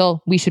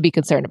potential. We should be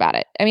concerned about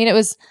it. I mean, it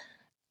was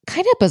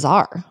kind of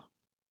bizarre.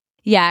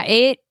 Yeah,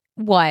 it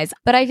was.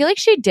 But I feel like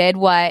she did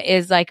what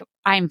is like,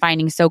 I'm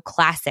finding so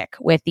classic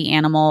with the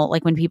animal,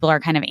 like when people are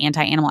kind of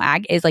anti-animal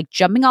ag, is like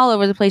jumping all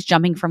over the place,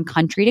 jumping from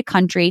country to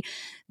country.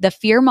 The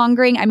fear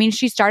mongering, I mean,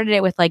 she started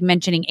it with like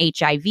mentioning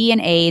HIV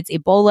and AIDS,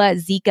 Ebola,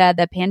 Zika,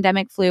 the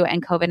pandemic flu,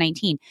 and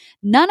COVID-19,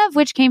 none of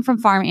which came from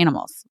farm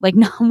animals, like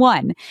not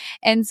one.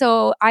 And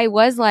so I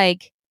was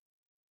like,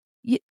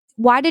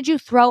 why did you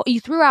throw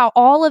out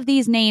all of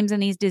these names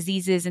and these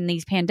diseases and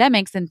these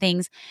pandemics and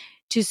things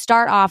to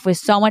start off with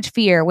so much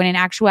fear when in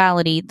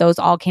actuality, those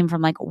all came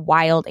from like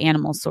wild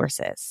animal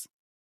sources?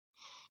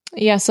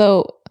 Yeah,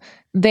 so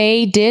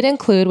they did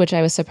include, which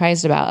I was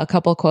surprised about, a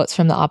couple of quotes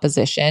from the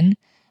opposition.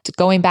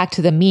 Going back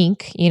to the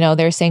mink,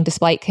 they're saying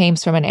despite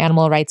claims from an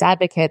animal rights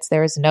advocates,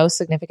 there is no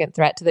significant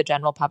threat to the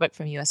general public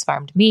from U.S.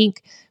 farmed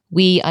mink.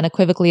 We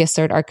unequivocally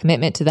assert our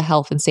commitment to the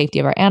health and safety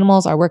of our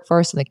animals, our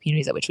workforce, and the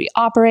communities at which we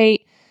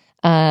operate.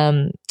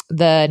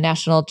 The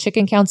National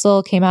Chicken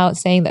Council came out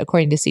saying that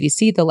according to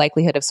CDC, the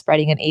likelihood of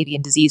spreading an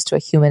avian disease to a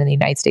human in the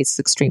United States is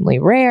extremely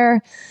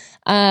rare.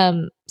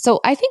 So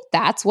I think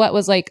that's what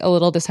was like a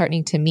little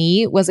disheartening to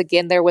me was,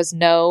 again,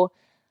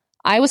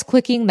 I was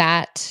clicking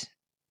that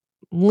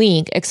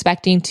link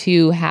expecting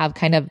to have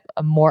kind of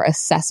a more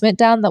assessment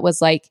done that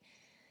was like,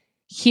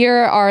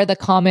 here are the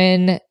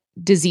common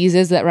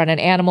diseases that run in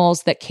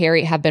animals that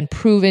have been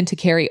proven to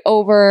carry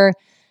over.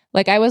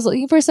 Like, I was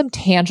looking for some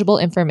tangible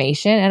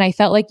information, and I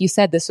felt like you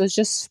said this was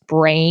just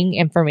spraying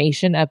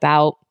information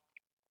about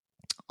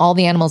all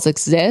the animals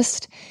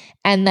exist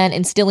and then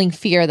instilling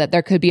fear that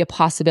there could be a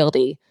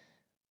possibility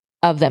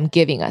of them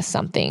giving us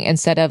something,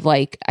 instead of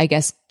like, I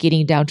guess,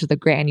 getting down to the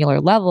granular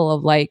level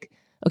of like,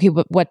 okay,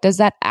 but what does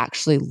that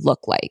actually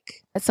look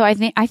like? So I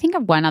think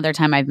of one other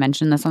time I've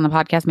mentioned this on the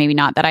podcast, maybe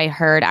not, that I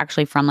heard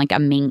actually from like a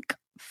mink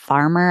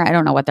farmer. I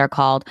don't know what they're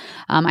called.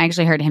 I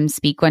actually heard him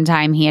speak one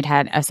time. He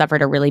had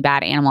suffered a really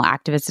bad animal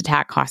activist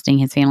attack, costing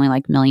his family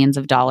like millions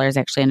of dollars.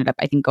 Actually ended up,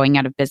 I think, going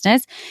out of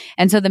business.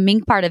 And so the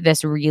mink part of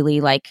this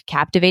really like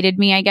captivated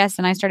me, I guess,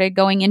 and I started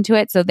going into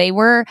it. So they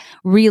were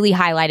really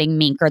highlighting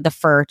mink or the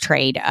fur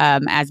trade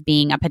as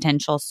being a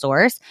potential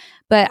source.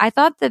 But I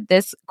thought that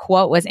this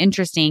quote was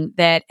interesting,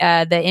 that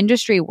the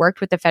industry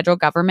worked with the federal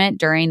government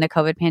during the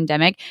COVID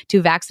pandemic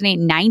to vaccinate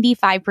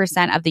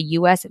 95% of the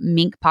U.S.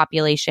 mink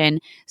population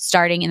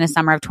starting in the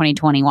summer of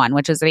 2021,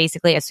 which was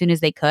basically as soon as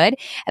they could.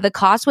 The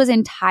cost was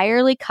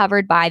entirely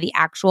covered by the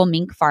actual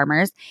mink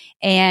farmers.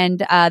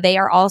 And they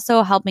are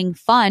also helping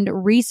fund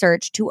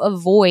research to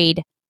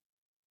avoid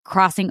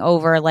crossing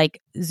over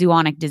like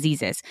zoonotic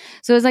diseases.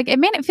 So it's like,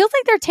 it feels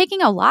like they're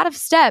taking a lot of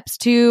steps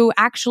to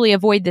actually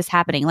avoid this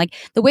happening. Like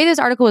the way this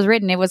article was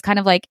written, it was kind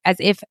of like as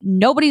if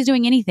nobody's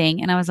doing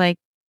anything. And I was like,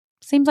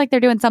 seems like they're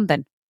doing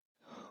something.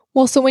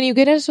 Well, so when you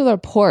get into the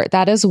report,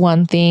 that is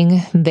one thing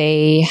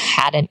they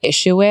had an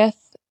issue with.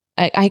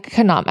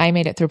 I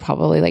made it through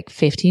probably like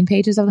 15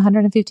 pages of the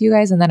 150, you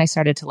guys. And then I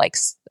started to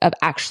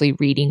actually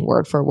reading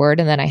word for word.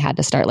 And then I had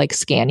to start like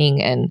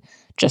scanning and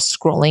just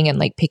scrolling and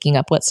like picking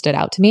up what stood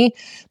out to me.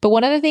 But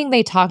one other thing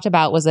they talked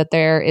about was that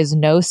there is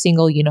no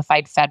single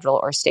unified federal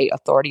or state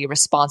authority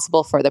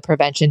responsible for the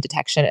prevention,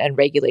 detection, and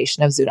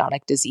regulation of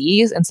zoonotic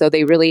disease. And so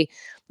they really,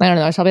 I don't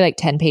know, there's probably like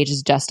 10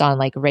 pages just on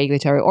like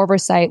regulatory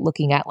oversight,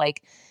 looking at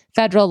like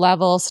federal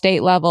level,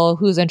 state level,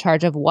 who's in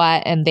charge of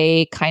what. And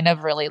they kind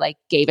of really like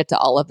gave it to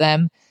all of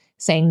them,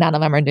 saying none of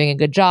them are doing a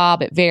good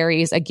job. It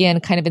varies. Again,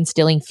 kind of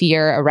instilling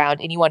fear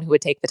around anyone who would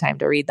take the time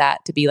to read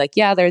that, to be like,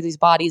 yeah, there are these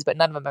bodies, but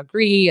none of them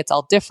agree. It's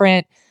all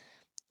different.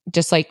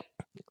 Just like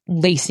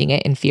lacing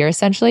it in fear,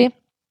 essentially.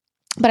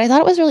 But I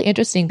thought it was really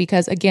interesting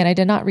because, again, I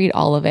did not read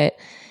all of it.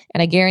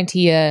 And I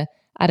guarantee you,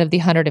 out of the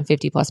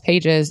 150 plus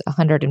pages,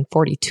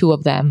 142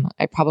 of them,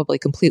 I probably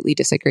completely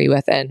disagree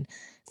with and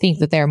think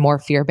that they're more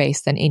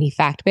fear-based than any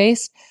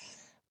fact-based.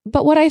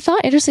 But what I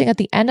thought interesting at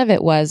the end of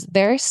it was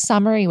their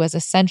summary was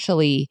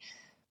essentially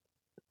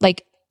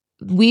like,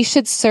 we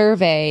should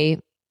survey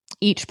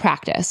each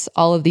practice,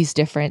 all of these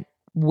different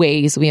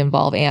ways we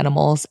involve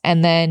animals,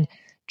 and then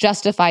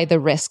justify the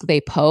risk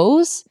they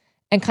pose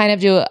and kind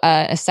of do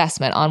an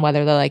assessment on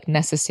whether they're like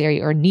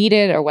necessary or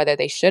needed or whether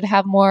they should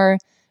have more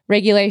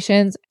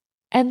regulations.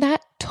 And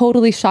that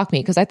totally shocked me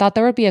because I thought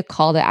there would be a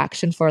call to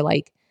action for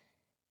like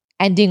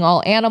ending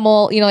all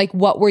animal, like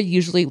what we're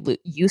usually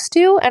used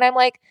to. And I'm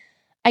like,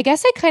 I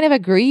guess I kind of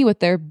agree with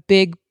their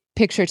big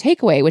picture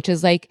takeaway, which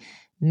is like,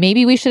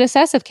 maybe we should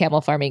assess if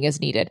camel farming is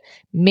needed.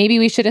 Maybe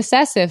we should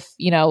assess if,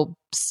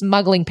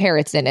 smuggling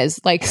parrots in is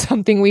like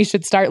something we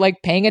should start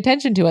like paying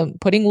attention to and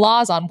putting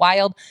laws on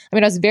wild. I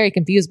mean, I was very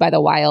confused by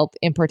the wild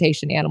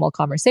importation animal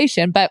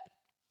conversation, but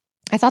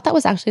I thought that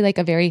was actually like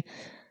a very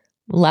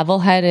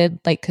level-headed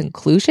like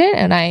conclusion.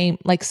 And I'm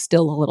like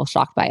still a little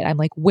shocked by it. I'm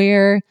like,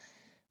 where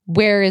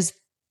is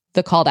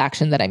the call to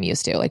action that I'm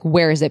used to? Like,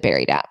 where is it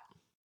buried at?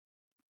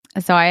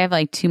 So I have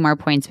like two more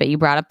points, but you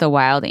brought up the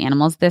wild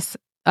animals. This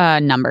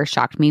number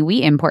shocked me.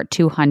 We import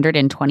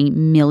 220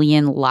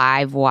 million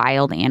live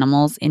wild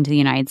animals into the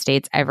United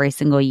States every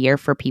single year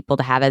for people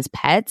to have as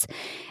pets.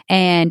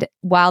 And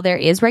while there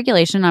is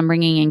regulation on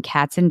bringing in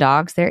cats and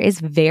dogs, there is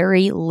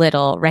very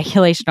little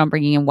regulation on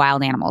bringing in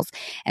wild animals.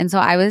 And so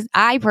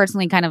I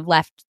personally kind of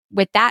left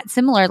with that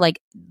similar, like,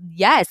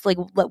 yes, like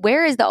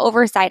where is the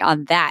oversight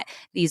on that?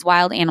 These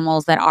wild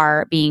animals that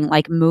are being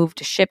like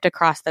shipped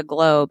across the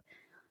globe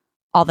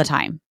all the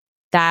time.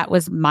 That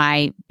was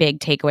my big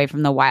takeaway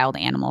from the wild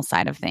animal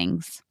side of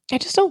things. I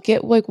just don't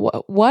get like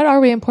what are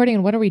we importing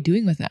and what are we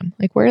doing with them?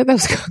 Like, where are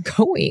those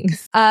going?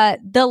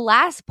 The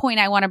last point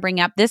I want to bring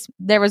up,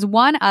 there was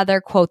one other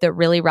quote that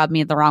really rubbed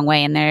me the wrong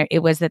way, and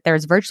it was that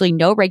there's virtually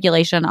no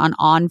regulation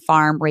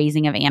on-farm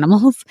raising of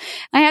animals.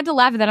 I had to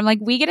laugh at that. I'm like,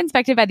 we get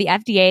inspected by the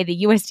FDA,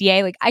 the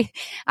USDA. Like,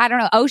 I don't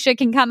know, OSHA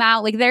can come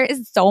out. Like, there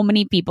is so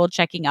many people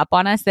checking up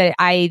on us that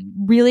I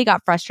really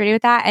got frustrated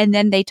with that. And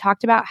then they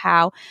talked about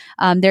how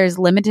there's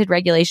limited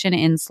regulation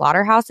in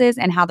slaughterhouses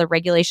and how the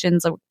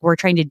regulations were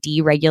trying to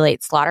deregulate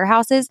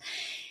slaughterhouses.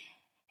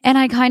 And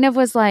I kind of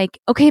was like,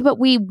 okay, but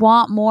we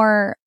want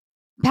more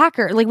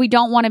packer. Like, we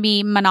don't want to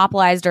be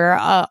monopolized or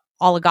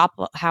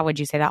how would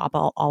you say that?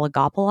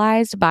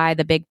 Oligopolized by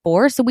the big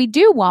four. So we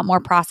do want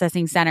more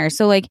processing centers.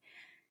 So like,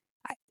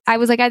 I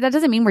was like, that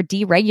doesn't mean we're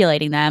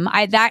deregulating them.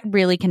 That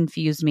really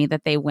confused me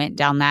that they went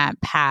down that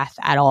path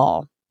at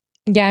all.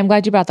 Yeah, I'm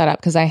glad you brought that up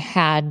because I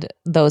had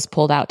those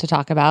pulled out to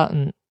talk about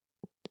and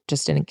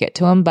just didn't get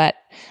to them. But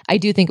I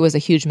do think it was a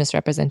huge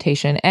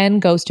misrepresentation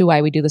and goes to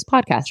why we do this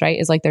podcast, right?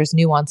 Is like there's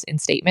nuance in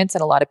statements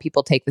and a lot of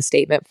people take the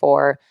statement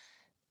for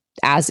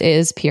as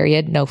is,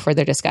 period, no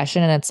further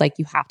discussion. And it's like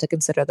you have to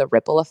consider the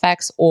ripple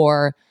effects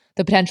or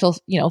the potential,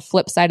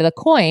 flip side of the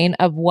coin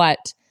of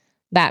what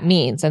that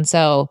means. And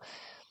so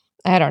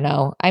I don't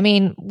know. I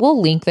mean,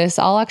 we'll link this.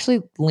 I'll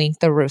actually link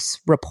the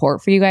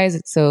report for you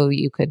guys so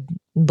you could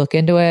look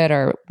into it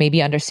or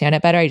maybe understand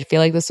it better. I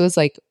feel like this was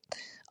like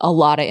a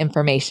lot of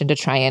information to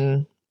try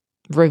and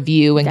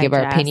review and give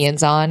our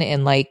opinions on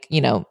in like,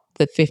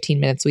 the 15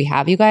 minutes we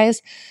have, you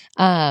guys.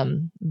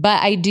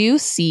 But I do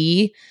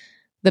see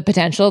the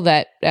potential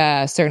that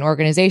certain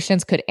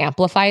organizations could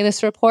amplify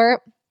this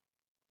report.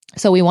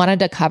 So we wanted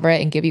to cover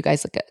it and give you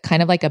guys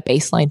kind of like a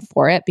baseline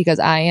for it because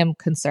I am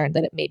concerned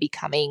that it may be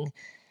coming,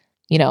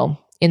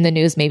 in the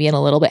news, maybe in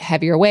a little bit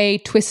heavier way,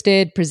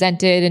 twisted,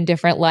 presented in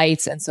different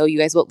lights. And so you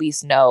guys will at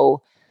least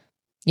know,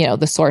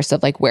 the source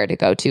of like where to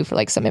go to for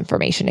like some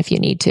information if you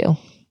need to.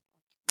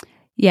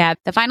 Yeah.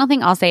 The final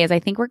thing I'll say is I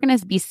think we're going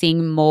to be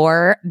seeing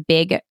more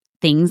big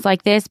things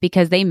like this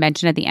because they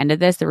mentioned at the end of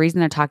this, the reason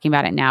they're talking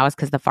about it now is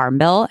because the Farm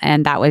Bill,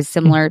 and that was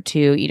similar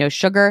to,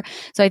 sugar.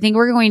 So I think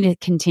we're going to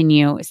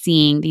continue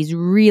seeing these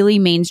really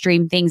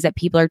mainstream things that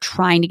people are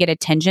trying to get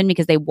attention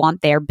because they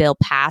want their bill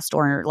passed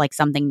or like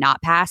something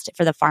not passed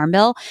for the Farm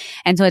Bill.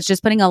 And so it's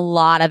just putting a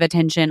lot of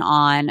attention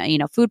on,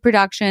 food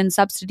production,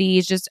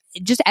 subsidies, just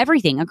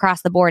everything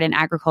across the board in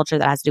agriculture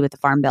that has to do with the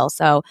Farm Bill.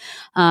 So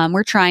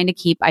we're trying to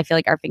keep, I feel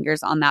like, our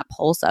fingers on that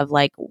pulse of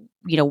like,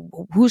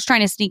 who's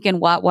trying to sneak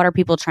in what are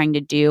people trying to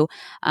do,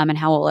 and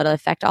how will it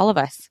affect all of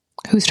us?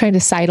 Who's trying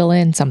to sidle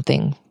in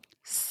something?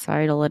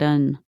 Sidle it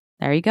in.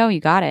 There you go. You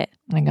got it.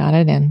 I got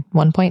it in.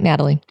 1 point,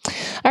 Natalie.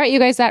 All right, you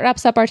guys, that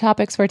wraps up our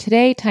topics for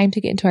today. Time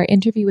to get into our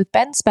interview with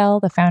Ben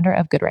Spell, the founder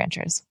of Good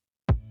Ranchers.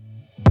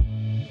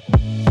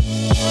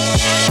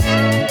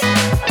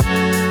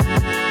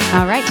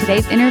 All right,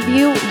 today's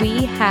interview,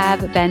 we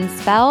have Ben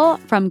Spell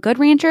from Good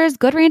Ranchers.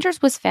 Good Ranchers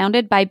was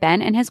founded by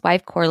Ben and his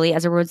wife, Corley,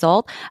 as a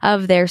result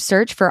of their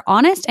search for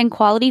honest and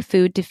quality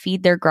food to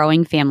feed their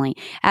growing family.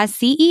 As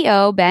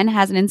CEO, Ben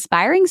has an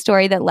inspiring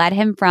story that led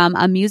him from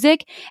a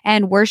music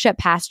and worship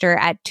pastor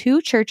at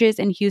 2 churches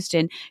in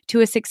Houston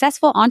to a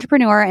successful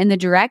entrepreneur in the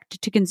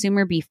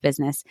direct-to-consumer beef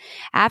business.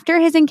 After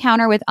his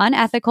encounter with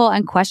unethical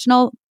and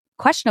questionable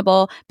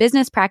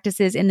business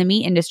practices in the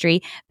meat industry,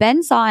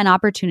 Ben saw an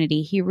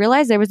opportunity. He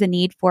realized there was a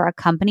need for a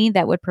company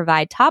that would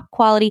provide top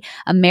quality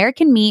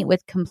American meat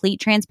with complete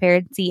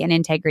transparency and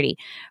integrity.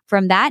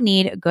 From that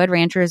need, Good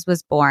Ranchers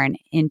was born.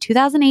 In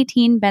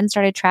 2018, Ben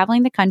started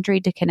traveling the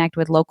country to connect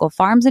with local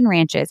farms and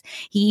ranches.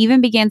 He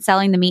even began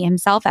selling the meat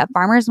himself at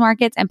farmers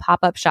markets and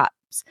pop-up shops.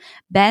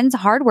 Ben's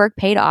hard work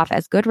paid off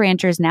as Good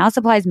Ranchers now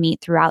supplies meat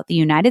throughout the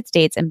United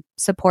States and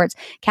supports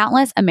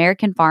countless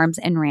American farms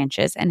and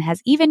ranches, and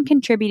has even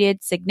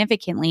contributed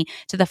significantly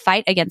to the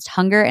fight against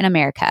hunger in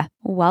America.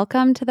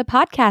 Welcome to the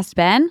podcast,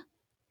 Ben.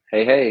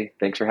 Hey,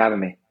 thanks for having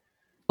me.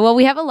 Well,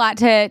 we have a lot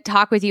to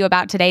talk with you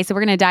about today, so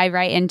we're going to dive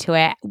right into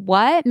it.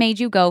 What made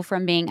you go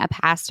from being a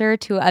pastor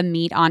to a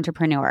meat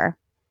entrepreneur?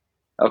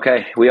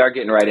 Okay, we are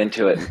getting right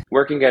into it.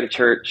 Working at a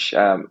church,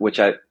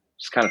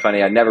 it's kind of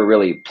funny. I never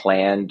really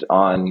planned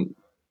on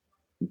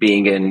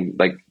being in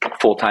like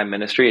full-time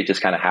ministry. It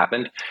just kind of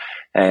happened.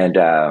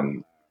 And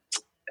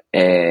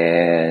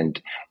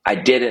I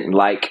didn't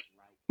like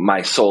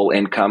my sole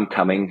income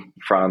coming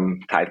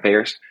from tithe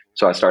payers.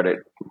 So I started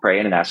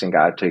praying and asking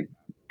God to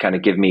kind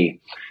of give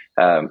me,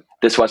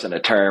 this wasn't a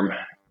term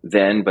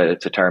then, but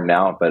it's a term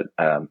now. But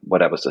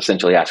what I was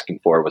essentially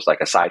asking for was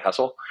like a side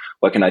hustle.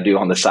 What can I do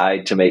on the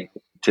side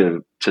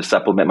to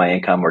supplement my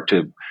income, or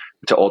to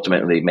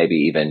ultimately maybe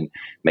even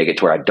make it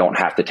to where I don't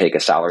have to take a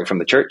salary from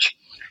the church.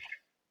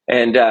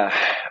 And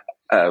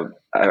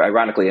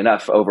ironically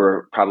enough,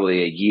 over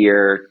probably a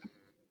year,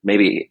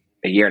 maybe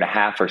a year and a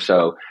half or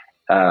so,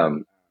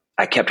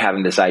 I kept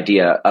having this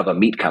idea of a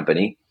meat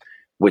company,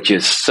 which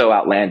is so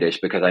outlandish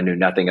because I knew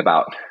nothing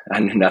about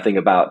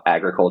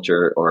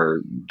agriculture or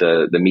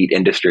the meat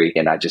industry.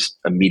 And I just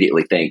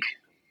immediately think,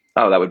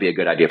 oh, that would be a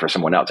good idea for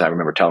someone else. I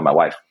remember telling my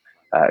wife,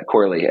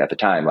 Corley at the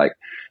time, like,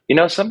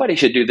 somebody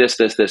should do this,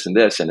 this, this, and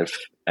this.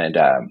 And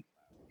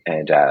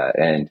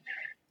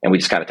we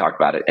just kind of talked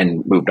about it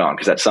and moved on,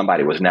 because that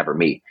somebody was never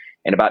me.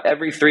 And about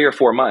every 3 or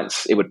 4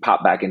 months, it would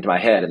pop back into my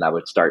head, and I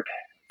would start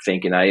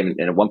thinking. And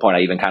at one point,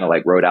 I even kind of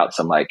like wrote out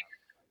some like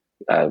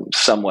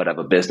somewhat of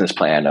a business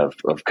plan of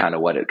kind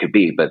of what it could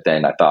be. But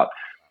then I thought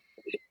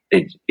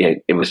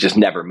it was just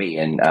never me.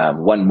 And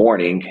one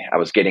morning, I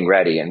was getting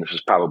ready, and this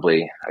was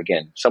probably,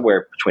 again,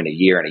 somewhere between a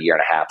year and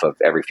a half of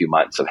every few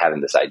months of having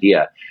this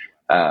idea.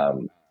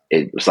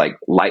 It was like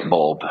light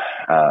bulb.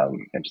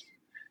 And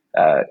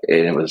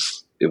it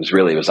was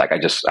like,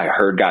 I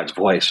heard God's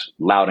voice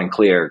loud and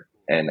clear.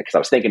 And because I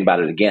was thinking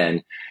about it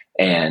again,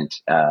 and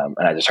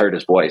I just heard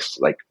his voice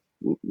like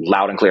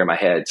loud and clear in my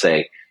head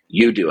say,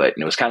 "You do it."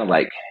 And it was kind of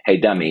like, "Hey,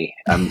 dummy,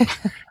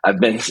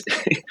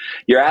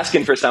 you're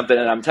asking for something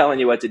and I'm telling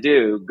you what to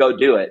do. Go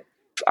do it."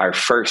 Our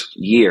first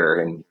year,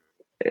 and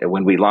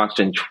when we launched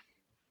in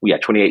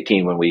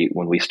 2018, when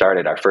we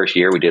started our first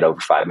year, we did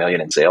over 5 million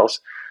in sales,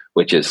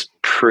 which is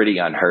pretty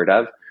unheard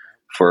of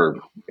for,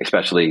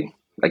 especially,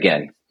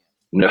 again,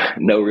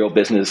 no real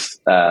business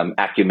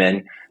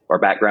acumen or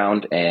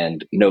background,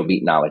 and no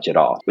meat knowledge at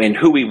all. And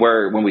who we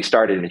were when we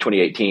started in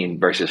 2018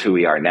 versus who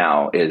we are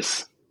now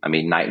is,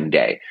 night and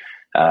day.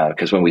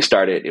 Because when we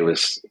started, it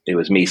was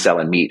me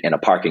selling meat in a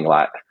parking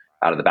lot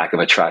out of the back of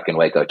a truck in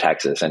Waco,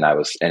 Texas, and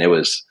it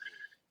was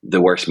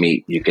the worst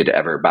meat you could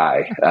ever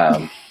buy.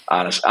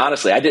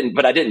 Honestly, I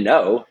didn't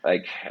know.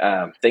 Like,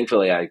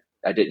 thankfully, I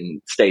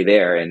didn't stay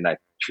there, and I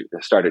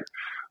started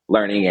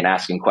learning and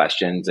asking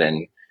questions.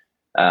 And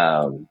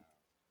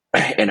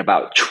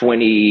about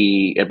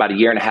a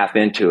year and a half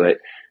into it,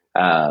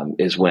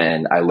 is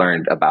when I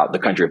learned about the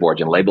country of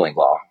origin labeling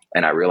law.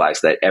 And I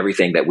realized that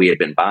everything that we had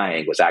been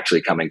buying was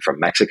actually coming from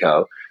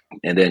Mexico,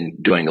 And then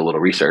doing a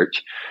little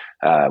research,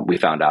 we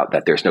found out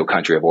that there's no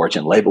country of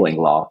origin labeling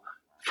law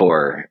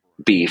for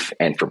beef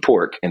and for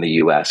pork in the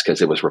U.S.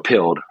 because it was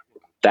repealed.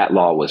 That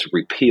law was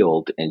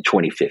repealed in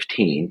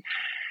 2015.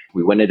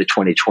 We went into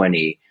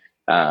 2020.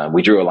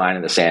 We drew a line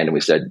in the sand and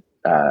we said,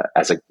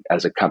 as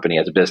a company,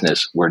 as a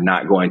business, we're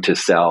not going to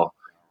sell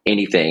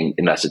anything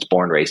unless it's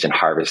born, raised, and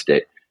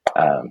harvested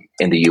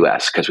in the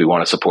U.S. because we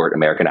want to support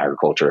American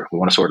agriculture. We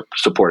want to sort of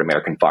support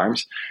American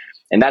farms.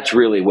 And that's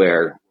really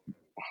where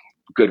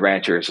Good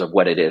Ranchers of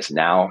what it is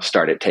now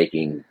started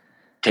taking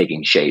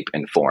shape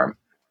and form.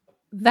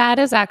 That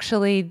is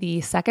actually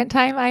the second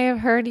time I have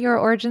heard your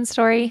origin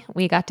story.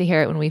 We got to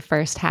hear it when we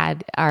first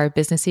had our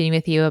business meeting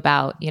with you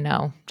about,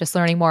 just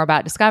learning more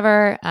about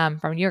Discover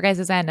from your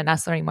guys' end and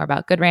us learning more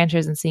about Good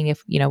Ranchers and seeing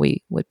if,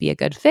 we would be a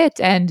good fit.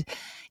 And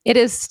it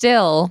is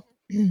still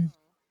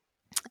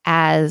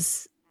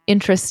as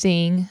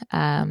interesting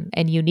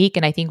and unique,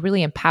 and I think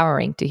really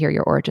empowering to hear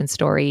your origin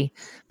story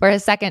for a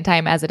second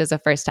time as it is a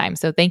first time.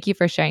 So thank you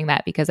for sharing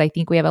that, because I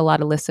think we have a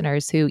lot of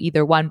listeners who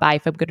either one, buy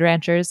from Good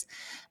Ranchers,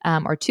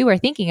 or two, are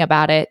thinking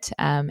about it.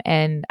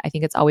 And I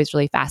think it's always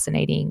really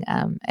fascinating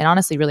and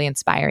honestly really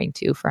inspiring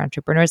too for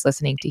entrepreneurs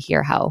listening to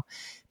hear how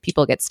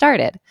people get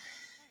started.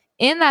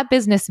 In that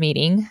business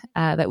meeting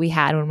that we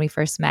had when we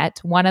first met,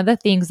 one of the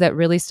things that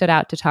really stood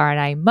out to Tara and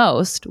I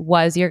most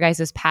was your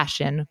guys'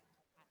 passion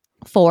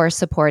for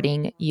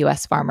supporting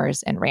U.S.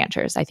 farmers and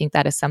ranchers. I think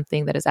that is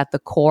something that is at the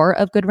core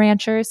of Good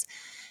Ranchers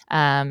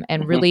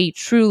and really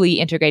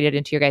truly integrated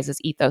into your guys'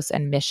 ethos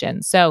and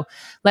mission. So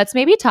let's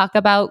maybe talk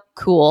about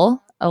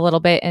Cool a little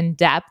bit in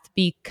depth,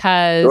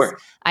 because Sure.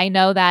 I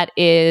know that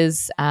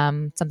is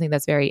something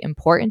that's very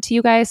important to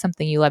you guys,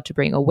 something you love to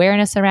bring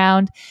awareness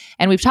around.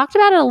 And we've talked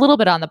about it a little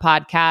bit on the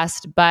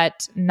podcast,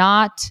 but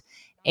not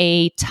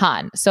a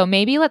ton. So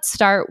maybe let's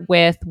start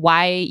with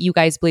why you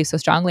guys believe so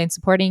strongly in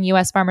supporting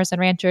U.S. farmers and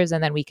ranchers,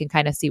 and then we can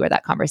kind of see where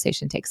that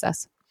conversation takes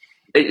us.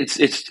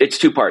 It's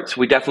two parts.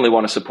 We definitely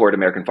want to support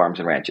American farms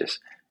and ranches,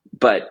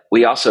 but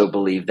we also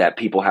believe that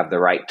people have the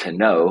right to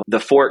know the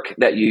fork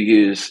that you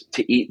use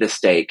to eat the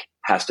steak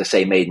has to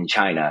say made in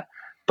China,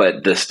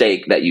 but the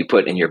steak that you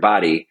put in your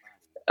body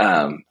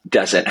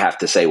doesn't have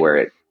to say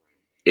where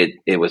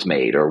it was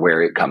made or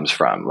where it comes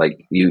from.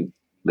 Like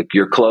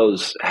your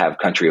clothes have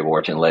country of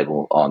origin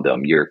label on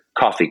them. Your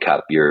coffee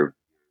cup,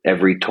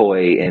 every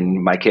toy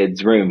in my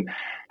kid's room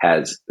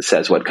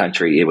says what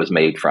country it was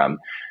made from.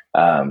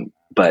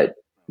 But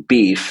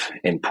beef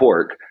and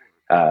pork,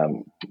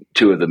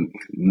 two of the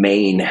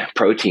main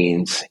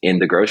proteins in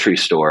the grocery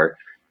store,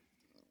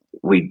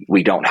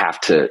 we don't have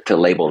to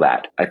label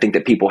that. I think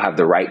that people have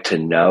the right to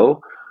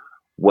know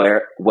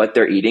what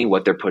they're eating,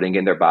 what they're putting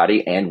in their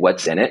body, and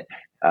what's in it.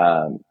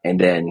 And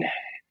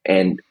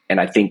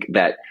I think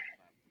that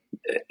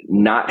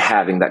not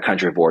having that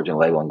country of origin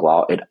labeling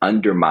law, it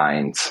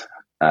undermines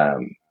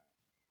the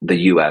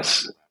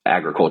U.S.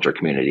 agriculture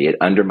community. It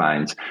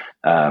undermines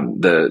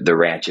the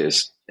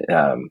ranches,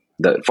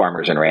 the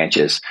farmers and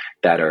ranches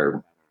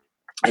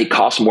it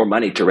costs more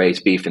money to raise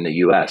beef in the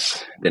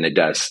U.S. than it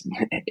does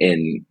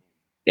in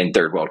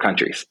third world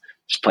countries.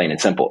 Just plain and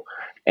simple.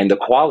 And the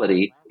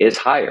quality is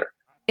higher.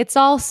 It's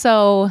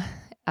also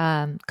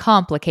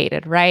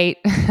complicated, right?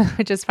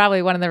 Which is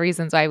probably one of the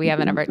reasons why we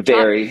haven't ever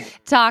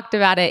talked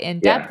about it in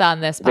depth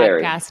on this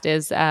podcast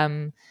is,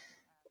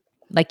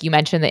 like you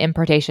mentioned, the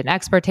importation,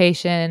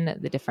 exportation,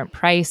 the different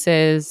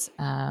prices,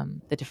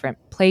 the different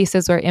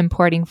places we're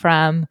importing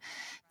from.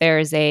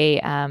 There's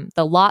the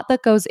lot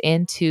that goes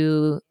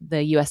into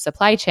the U.S.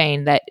 supply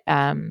chain that,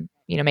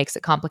 makes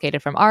it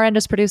complicated from our end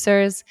as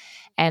producers.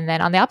 And then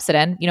on the opposite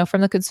end,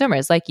 from the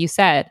consumers, like you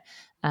said,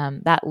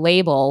 that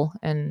label,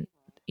 and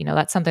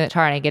that's something that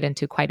Tara and I get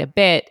into quite a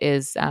bit,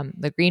 is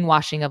the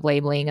greenwashing of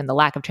labeling and the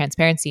lack of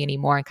transparency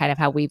anymore, and kind of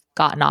how we've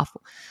gotten a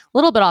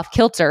little bit off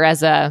kilter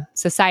as a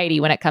society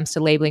when it comes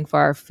to labeling for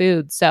our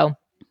food. So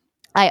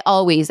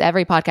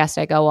every podcast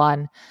I go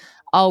on,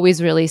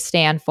 always really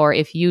stand for,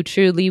 if you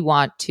truly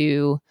want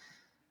to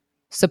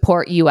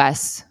support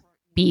U.S.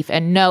 beef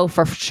and know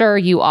for sure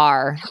you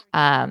are,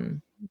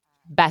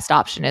 best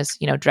option is,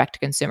 direct to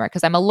consumer.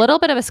 Because I'm a little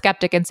bit of a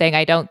skeptic in saying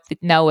I don't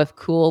know if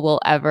Cool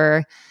will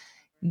ever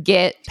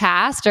get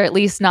passed, or at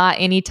least not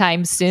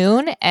anytime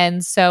soon.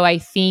 And so I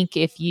think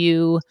if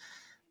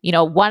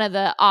one of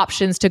the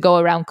options to go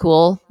around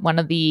Cool, one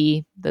of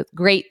the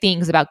great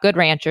things about Good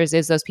Ranchers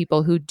is those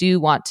people who do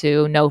want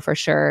to know for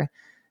sure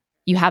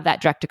you have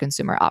that direct to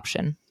consumer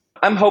option.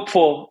 I'm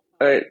hopeful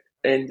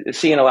and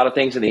seeing a lot of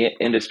things in the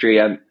industry.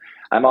 I'm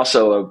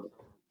also a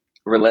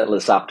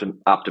relentless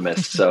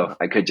optimist. So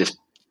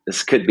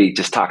this could be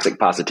just toxic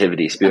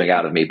positivity spewing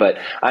out of me, but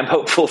I'm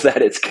hopeful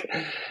that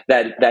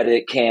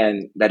it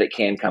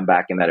can come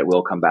back and that it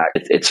will come back.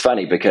 It's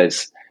funny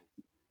because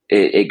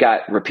it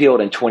got repealed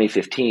in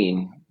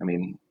 2015. I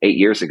mean, 8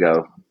 years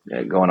ago,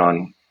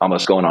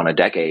 almost going on a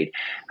decade.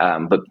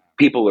 But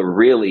people are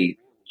really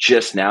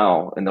just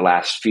now in the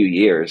last few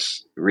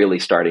years really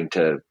starting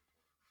to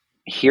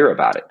hear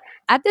about it.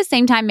 at the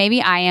same time,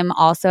 maybe I am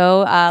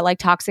also like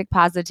toxic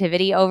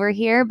positivity over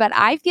here, but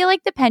I feel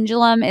like the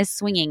pendulum is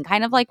swinging,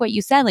 kind of like what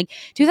you said. Like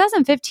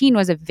 2015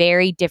 was a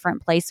very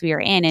different place we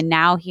were in. And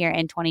now here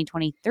in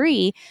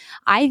 2023,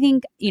 I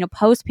think,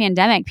 post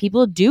pandemic,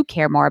 people do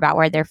care more about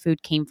where their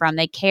food came from.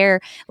 They care,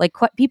 like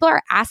people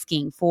are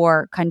asking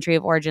for country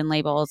of origin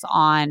labels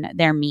on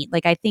their meat.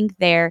 Like I think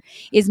there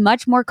is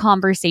much more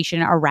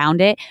conversation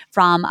around it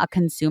from a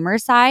consumer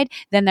side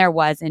than there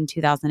was in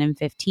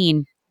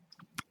 2015.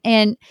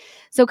 And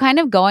so kind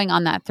of going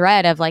on that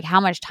thread of like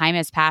how much time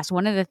has passed,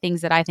 one of the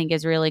things that I think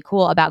is really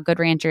cool about Good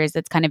Ranchers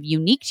that's kind of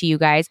unique to you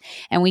guys,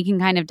 and we can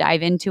kind of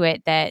dive into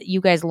it, that you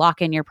guys lock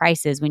in your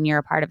prices when you're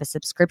a part of a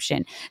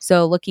subscription.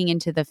 So looking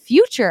into the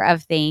future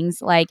of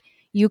things, like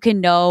you can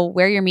know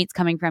where your meat's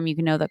coming from, you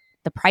can know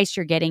the price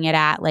you're getting it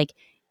at, like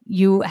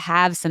you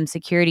have some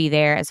security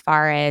there as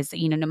far as,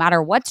 no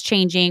matter what's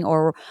changing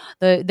or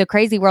the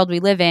crazy world we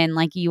live in,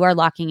 like you are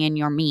locking in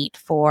your meat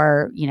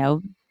for,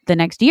 the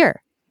next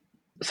year.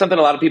 Something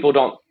a lot of people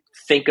don't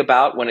think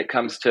about when it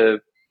comes to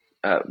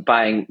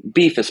buying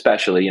beef,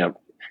 especially,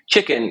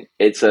 chicken.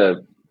 It's a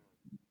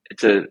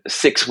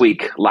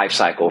 6-week life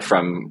cycle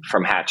from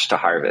hatch to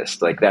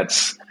harvest. Like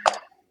that's,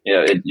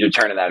 you're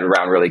turning that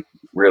around really,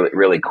 really,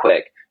 really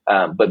quick.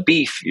 But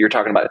beef, you're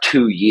talking about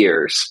 2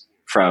 years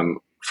from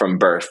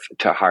birth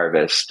to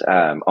harvest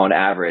on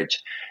average.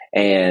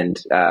 And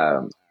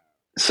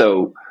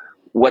so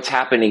what's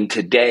happening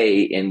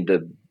today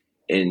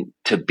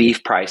to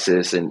beef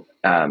prices and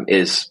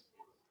is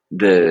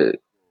the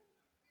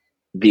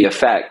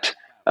effect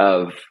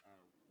of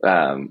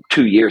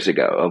 2 years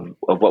ago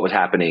of what was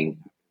happening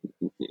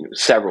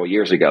several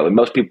years ago,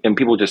 and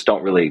people just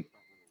don't really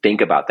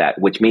think about that.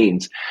 Which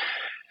means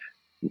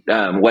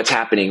what's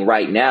happening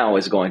right now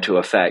is going to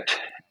affect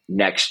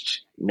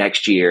next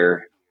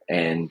year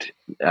and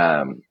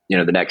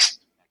the next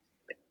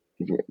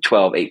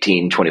 12,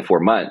 18, 24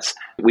 months.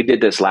 We did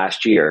this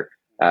last year.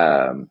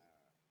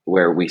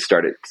 Where we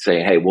started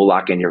saying, hey, we'll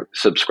lock in your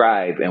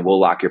subscribe and we'll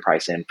lock your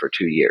price in for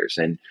 2 years.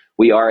 And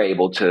we are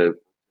able to,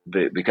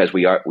 because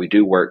we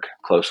do work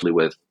closely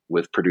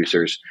with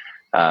producers.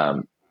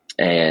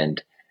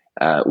 And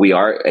we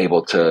are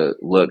able to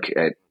look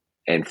at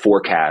and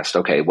forecast,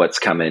 okay, what's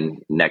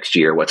coming next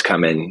year, what's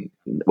coming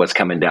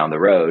down the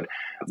road.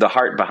 The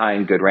heart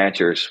behind Good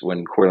Ranchers,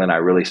 when Corey and I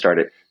really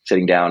started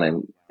sitting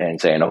down and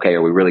saying, okay,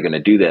 are we really going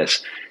to do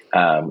this?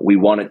 We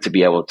wanted to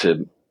be able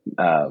to,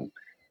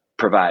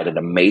 provide an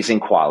amazing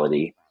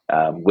quality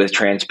with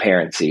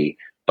transparency,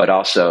 but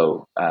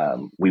also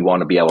we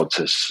want to be able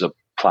to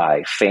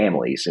supply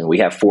families. And we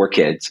have 4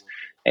 kids,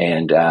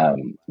 and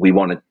we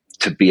wanted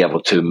to be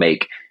able to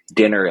make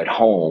dinner at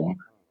home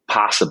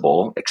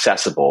possible,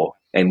 accessible,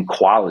 and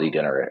quality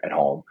dinner at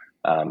home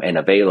and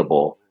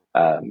available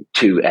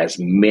to as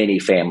many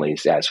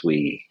families as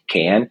we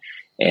can.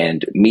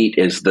 And meat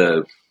is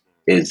the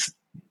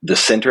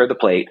center of the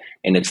plate,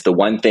 and it's the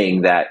one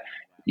thing that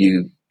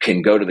you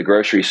can go to the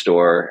grocery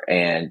store,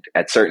 and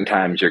at certain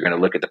times you're going to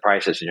look at the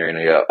prices and you're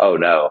going to go, oh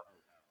no,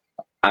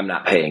 I'm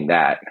not paying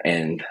that.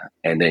 And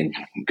then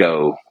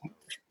go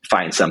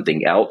find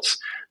something else.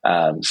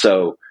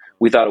 So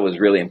we thought it was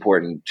really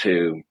important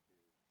to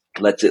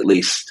let's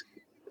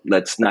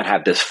not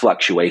have this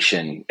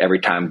fluctuation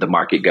every time the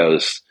market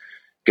goes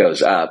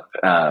up,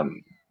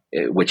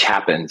 which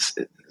happens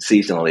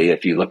seasonally.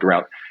 If you look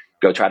around,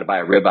 go try to buy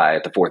a ribeye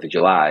at the 4th of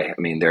July.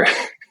 I mean,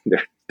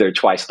 they're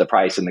twice the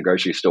price in the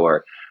grocery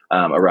store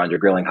around your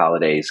grilling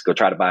holidays. Go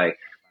try to buy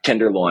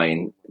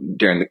tenderloin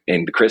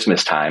in the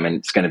Christmas time, and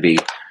it's going to be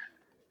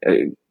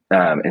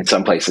in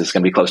some places it's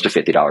going to be close to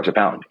 $50 a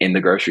pound in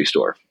the grocery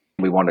store.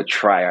 We want to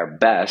try our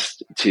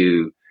best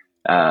to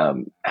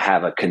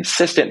have a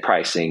consistent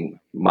pricing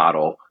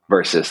model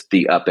versus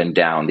the up and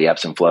down, the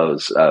ups and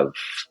flows of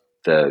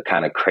the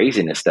kind of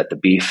craziness that the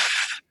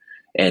beef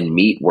and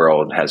meat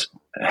world has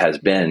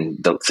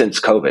been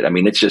since COVID. I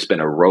mean, it's just been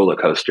a roller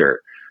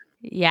coaster.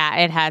 Yeah,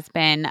 it has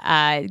been.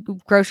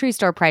 Grocery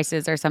store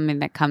prices are something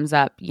that comes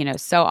up,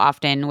 so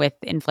often with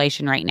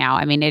inflation right now.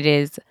 I mean, it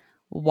is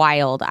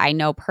wild. I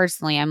know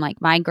personally, I'm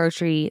like, my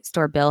grocery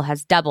store bill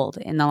has doubled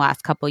in the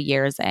last couple of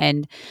years,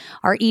 and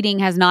our eating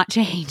has not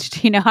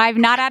changed. I've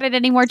not added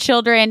any more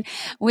children.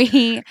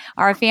 We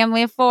are a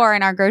family of 4,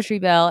 and our grocery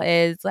bill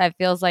it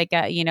feels like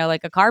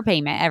like a car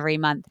payment every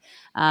month.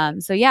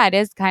 So yeah,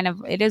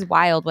 it is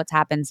wild what's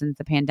happened since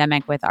the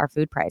pandemic with our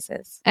food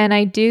prices. And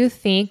I do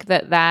think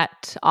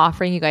that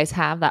offering you guys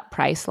have, that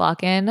price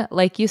lock-in,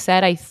 like you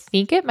said, I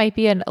think it might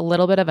be a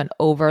little bit of an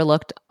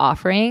overlooked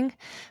offering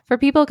for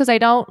people, because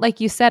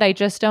like you said, I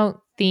just don't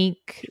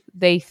think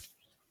they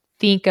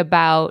think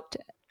about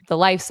the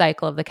life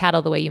cycle of the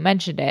cattle the way you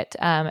mentioned it.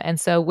 And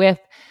so with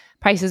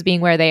prices being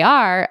where they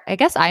are, I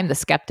guess I'm the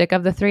skeptic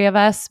of the 3 of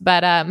us,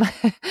 but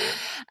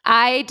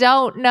I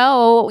don't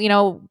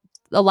know,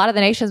 a lot of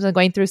the nation's been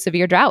going through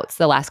severe droughts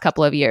the last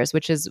couple of years,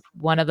 which is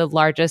one of the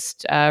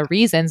largest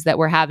reasons that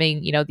we're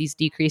having, these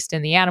decreased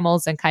in the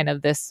animals and kind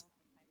of this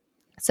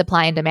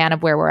supply and demand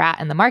of where we're at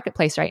in the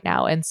marketplace right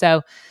now. And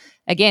so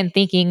again,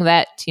 thinking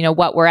that,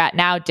 what we're at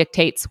now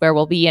dictates where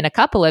we'll be in a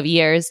couple of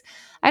years,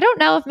 I don't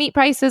know if meat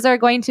prices are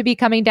going to be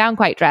coming down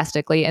quite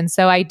drastically. And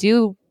so I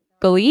do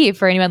believe,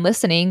 for anyone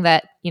listening,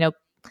 that,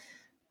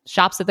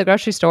 shops at the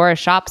grocery store,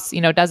 shops,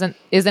 isn't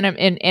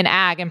in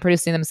ag and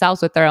producing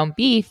themselves with their own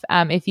beef.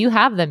 If you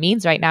have the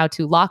means right now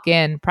to lock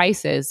in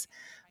prices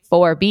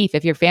for beef,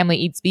 if your family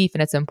eats beef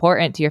and it's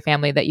important to your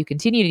family that you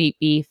continue to eat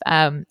beef,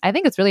 I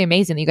think it's really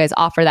amazing that you guys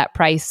offer that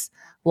price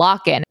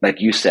lock-in. Like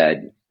you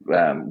said,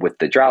 with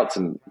the droughts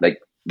and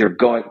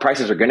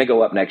prices are going to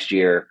go up next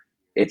year.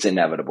 It's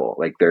inevitable.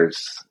 Like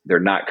they're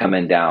not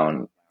coming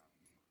down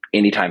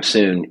anytime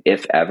soon,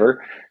 if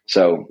ever.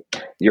 So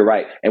you're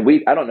right. And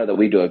I don't know that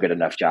we do a good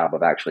enough job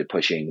of actually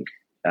pushing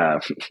how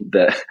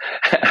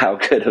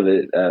good of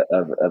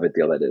a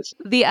deal that is.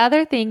 The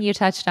other thing you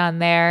touched on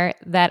there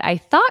that I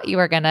thought you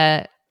were going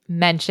to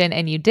mention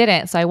and you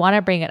didn't, so I want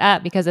to bring it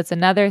up because it's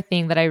another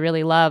thing that I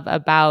really love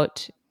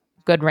about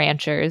Good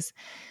Ranchers.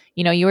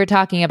 You were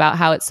talking about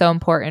how it's so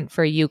important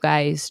for you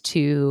guys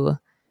to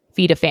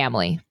feed a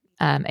family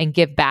and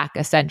give back,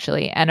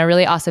 essentially. And a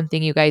really awesome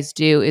thing you guys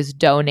do is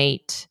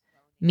donate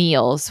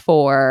meals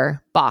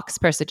for box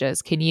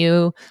percentages.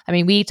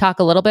 We talk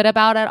a little bit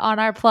about it on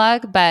our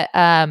plug, but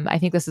I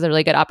think this is a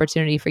really good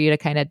opportunity for you to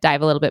kind of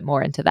dive a little bit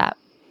more into that.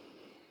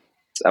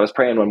 I was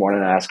praying one morning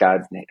and I asked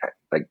God,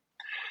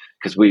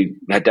 because we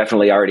had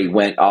definitely already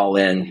went all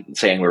in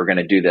saying we were going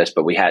to do this,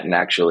 but we hadn't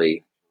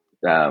actually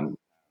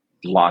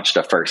launched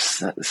a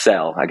first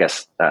sell, I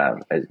guess,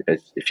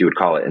 if you would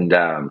call it. And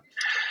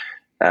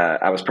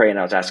I was praying,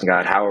 I was asking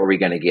God, how are we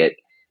going to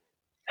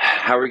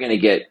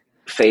get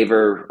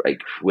favor, like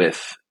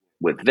with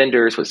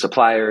vendors, with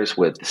suppliers,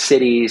 with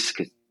cities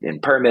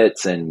and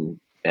permits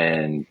and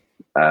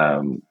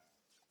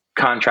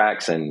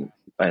contracts and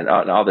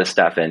all this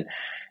stuff.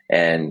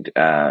 And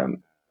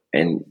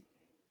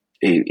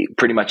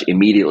pretty much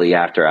immediately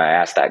after I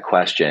asked that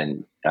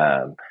question,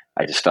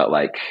 I just felt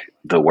like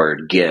the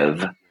word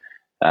give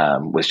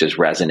was just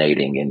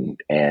resonating.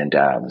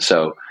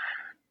 So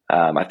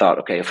I thought,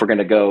 okay, if we're going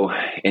to go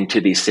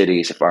into these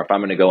cities, if I'm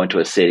going to go into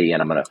a city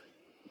and I'm going to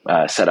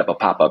set up a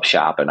pop-up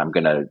shop and I'm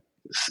going to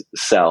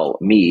sell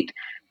meat,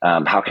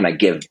 how can I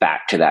give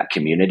back to that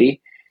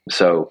community?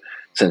 So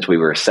since we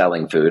were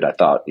selling food, I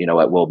thought, you know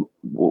what,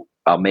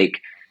 I'll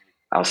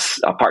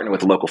partner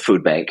with a local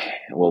food bank.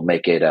 We'll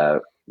make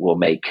that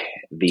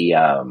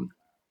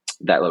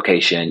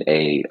location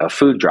a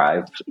food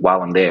drive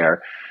while I'm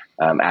there,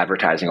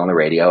 advertising on the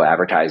radio,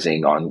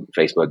 advertising on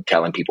Facebook,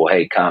 telling people,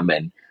 hey, come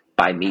and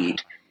buy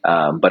meat,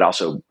 but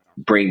also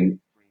bring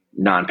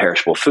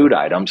non-perishable food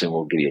items and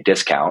we'll give you a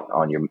discount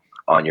on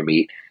your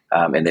meat.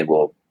 And then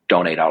we'll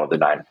donate all of the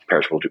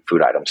non-perishable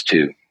food items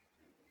to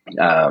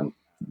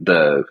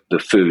the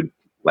food,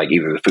 like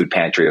either the food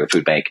pantry or the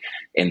food bank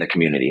in the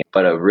community.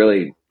 But a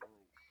really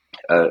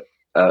a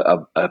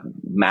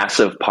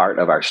massive part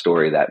of our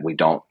story that we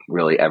don't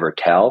really ever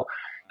tell.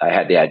 I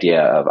had the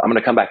idea of, I'm going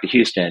to come back to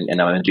Houston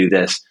and I'm going to do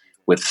this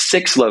with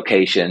 6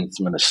 locations.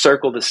 I'm going to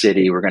circle the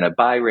city. We're going to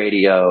buy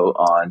radio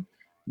on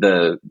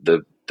the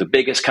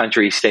biggest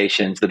country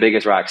stations, the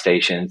biggest rock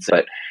stations.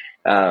 But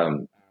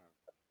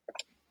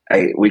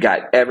we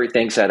got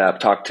everything set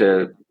up,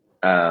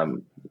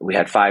 we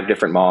had 5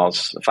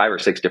 or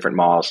 6 different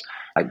malls.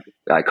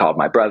 I called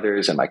my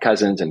brothers and my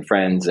cousins and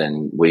friends,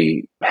 and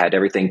we had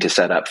everything to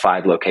set up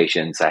 5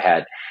 locations. I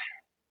had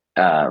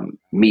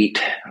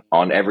meat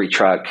on every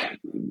truck,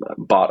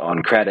 bought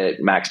on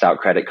credit, maxed out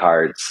credit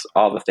cards,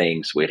 all the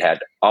things. We'd had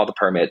all the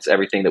permits,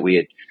 everything that we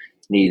had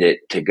needed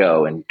to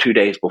go. And 2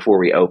 days before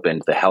we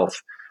opened, the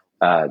health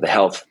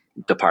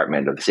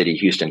department of the city of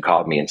Houston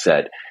called me and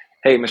said,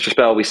 hey, Mr.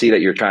 Spell, we see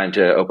that you're trying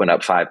to open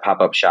up 5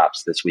 pop-up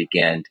shops this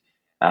weekend.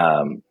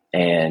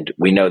 And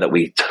we know that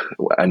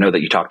I know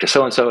that you talked to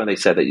so-and-so and they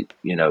said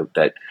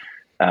that,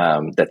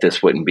 that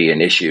this wouldn't be an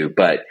issue,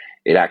 but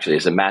it actually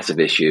is a massive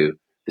issue.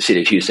 The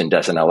city of Houston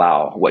doesn't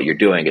allow what you're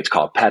doing. It's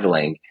called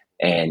peddling,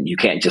 and you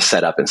can't just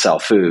set up and sell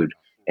food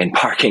in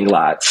parking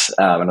lots.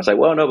 And I was like,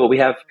 well, no, but we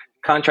have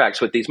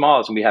contracts with these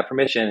malls and we have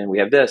permission and we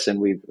have this.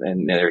 And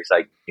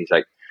he's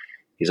like,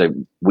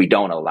 we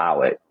don't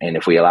allow it. And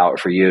if we allow it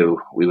for you,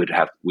 we would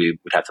have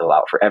to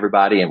allow it for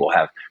everybody. And we'll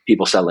have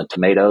people selling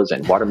tomatoes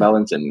and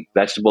watermelons and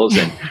vegetables.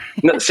 And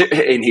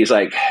he's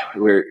like,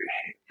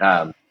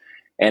 and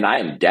I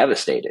am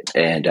devastated.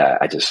 And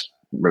I just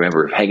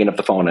remember hanging up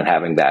the phone and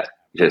having that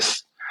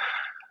just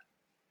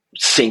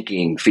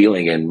sinking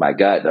feeling in my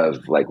gut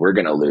of like, we're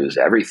going to lose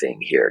everything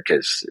here.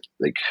 Cause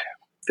like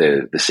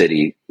the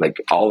city, like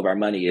all of our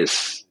money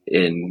is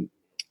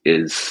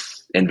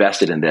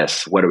invested in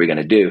this. What are we going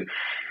to do?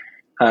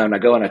 And I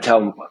go and I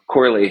tell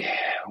Corley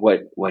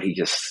what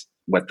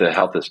the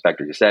health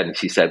inspector just said. And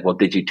she said, well,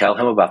 did you tell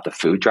him about the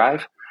food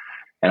drive?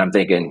 And I'm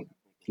thinking,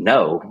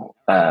 no,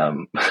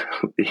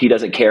 he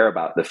doesn't care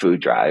about the food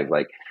drive.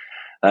 Like,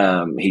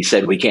 he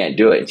said, we can't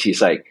do it. And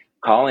she's like,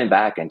 call him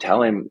back and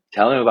tell him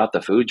about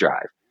the food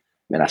drive.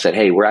 And I said,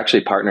 hey, we're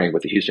actually partnering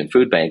with the Houston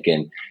Food Bank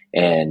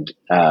and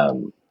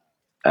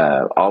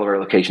all of our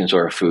locations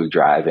are a food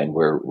drive, and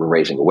we're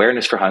raising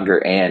awareness for hunger,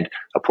 and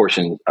a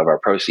portion of our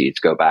proceeds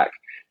go back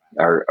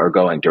are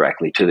going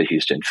directly to the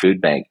Houston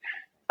Food Bank.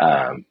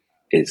 And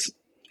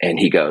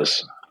he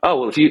goes,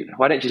 "Oh, well,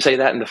 why didn't you say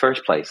that in the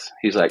first place?"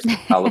 He's like,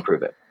 "I'll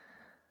approve it."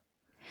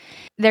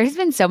 There's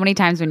been so many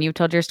times when you've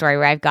told your story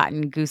where I've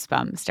gotten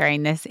goosebumps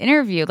during this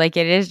interview. Like,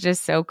 it is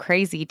just so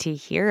crazy to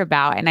hear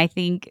about. And I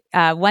think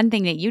one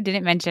thing that you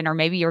didn't mention, or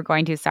maybe you were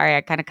going to, sorry,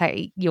 I kind of cut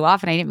you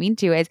off and I didn't mean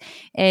to, is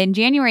in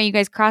January, you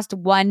guys crossed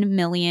 1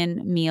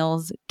 million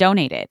meals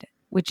donated,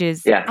 which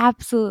is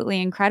absolutely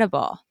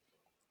incredible.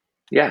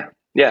 Yeah.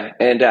 Yeah.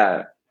 And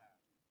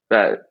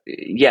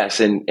yes.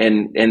 And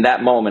in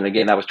that moment,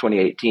 again, that was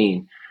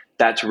 2018.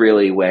 That's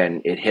really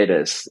when it hit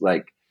us,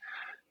 like,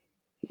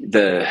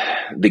 the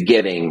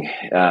giving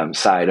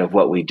side of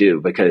what we do.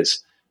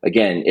 Because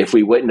again, if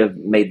we wouldn't have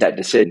made that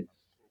decision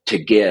to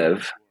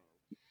give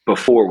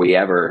before we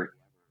ever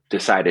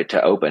decided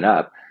to open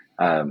up,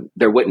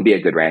 there wouldn't be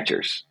a Good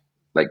Ranchers,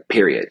 like,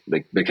 period.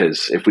 Like,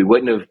 because if we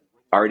wouldn't have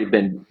already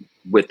been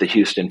with the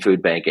Houston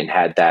Food Bank and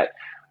had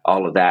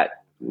all of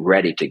that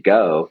ready to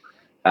go,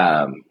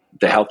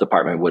 the health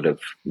department would have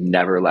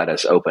never let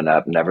us open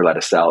up, never let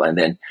us sell.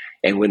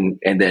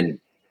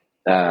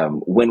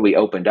 When we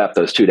opened up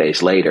those 2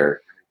 days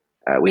later,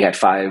 we had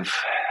 5,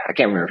 I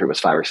can't remember if it was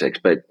 5 or 6,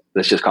 but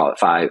let's just call it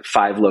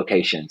 5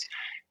 locations,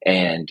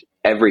 and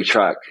every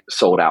truck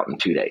sold out in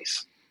 2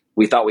 days.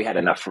 We thought we had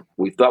enough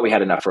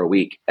for a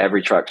week.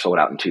 Every truck sold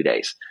out in 2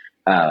 days.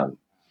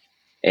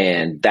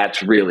 And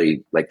that's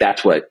really, like,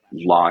 that's what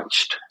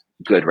launched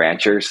Good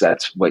Ranchers.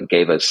 That's what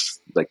gave us,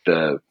 like,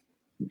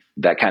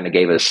 that kind of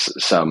gave us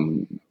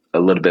a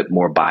little bit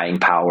more buying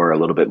power, a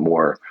little bit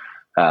more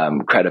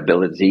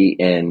credibility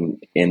in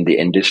the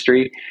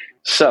industry.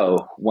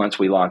 So once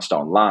we launched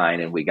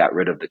online and we got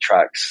rid of the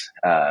trucks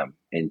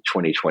in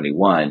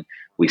 2021,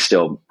 we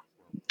still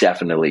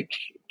definitely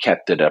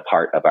kept it a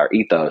part of our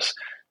ethos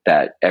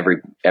that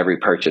every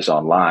purchase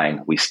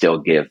online, we still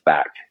give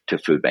back to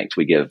food banks.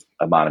 We give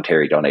a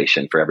monetary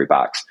donation for every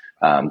box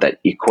that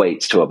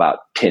equates to about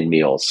 10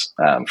 meals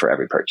for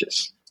every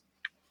purchase.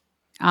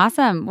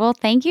 Awesome. Well,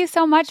 thank you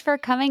so much for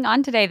coming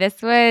on today.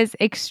 This was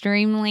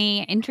extremely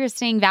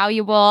interesting,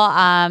 valuable.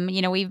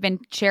 We've been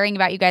sharing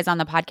about you guys on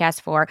the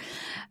podcast for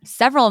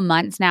several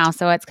months now.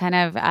 So it's kind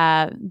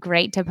of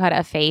great to put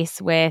a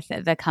face with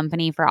the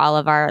company for all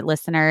of our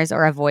listeners,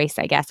 or a voice,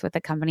 I guess, with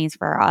the companies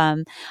for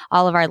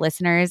all of our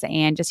listeners,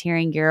 and just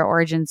hearing your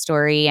origin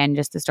story and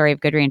just the story of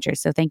Good Ranchers.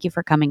 So thank you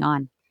for coming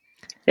on.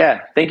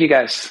 Yeah. Thank you,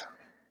 guys.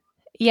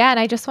 Yeah.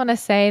 And I just want to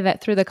say that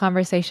through the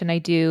conversation, I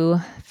do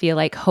feel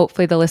like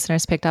hopefully the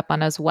listeners picked up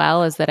on as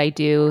well, is that I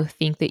do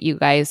think that you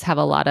guys have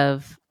a lot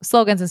of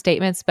slogans and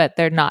statements, but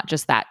they're not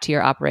just that to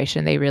your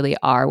operation. They really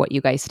are what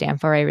you guys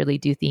stand for. I really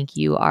do think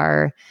you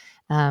are,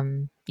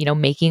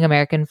 making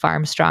American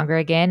farms stronger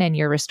again, and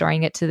you're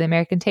restoring it to the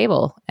American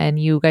table. And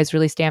you guys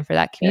really stand for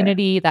that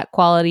community, that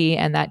quality,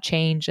 and that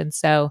change. And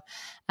so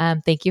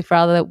thank you for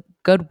all the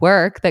good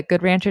work that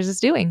Good Ranchers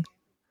is doing.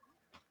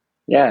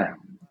 Yeah.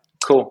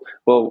 Cool.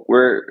 Well,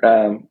 we're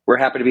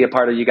happy to be a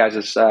part of you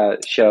guys'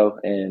 show,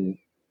 and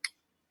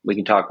we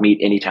can talk meat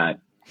anytime.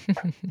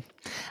 All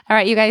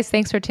right, you guys,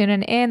 thanks for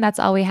tuning in. That's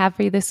all we have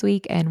for you this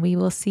week, and we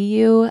will see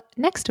you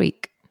next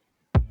week.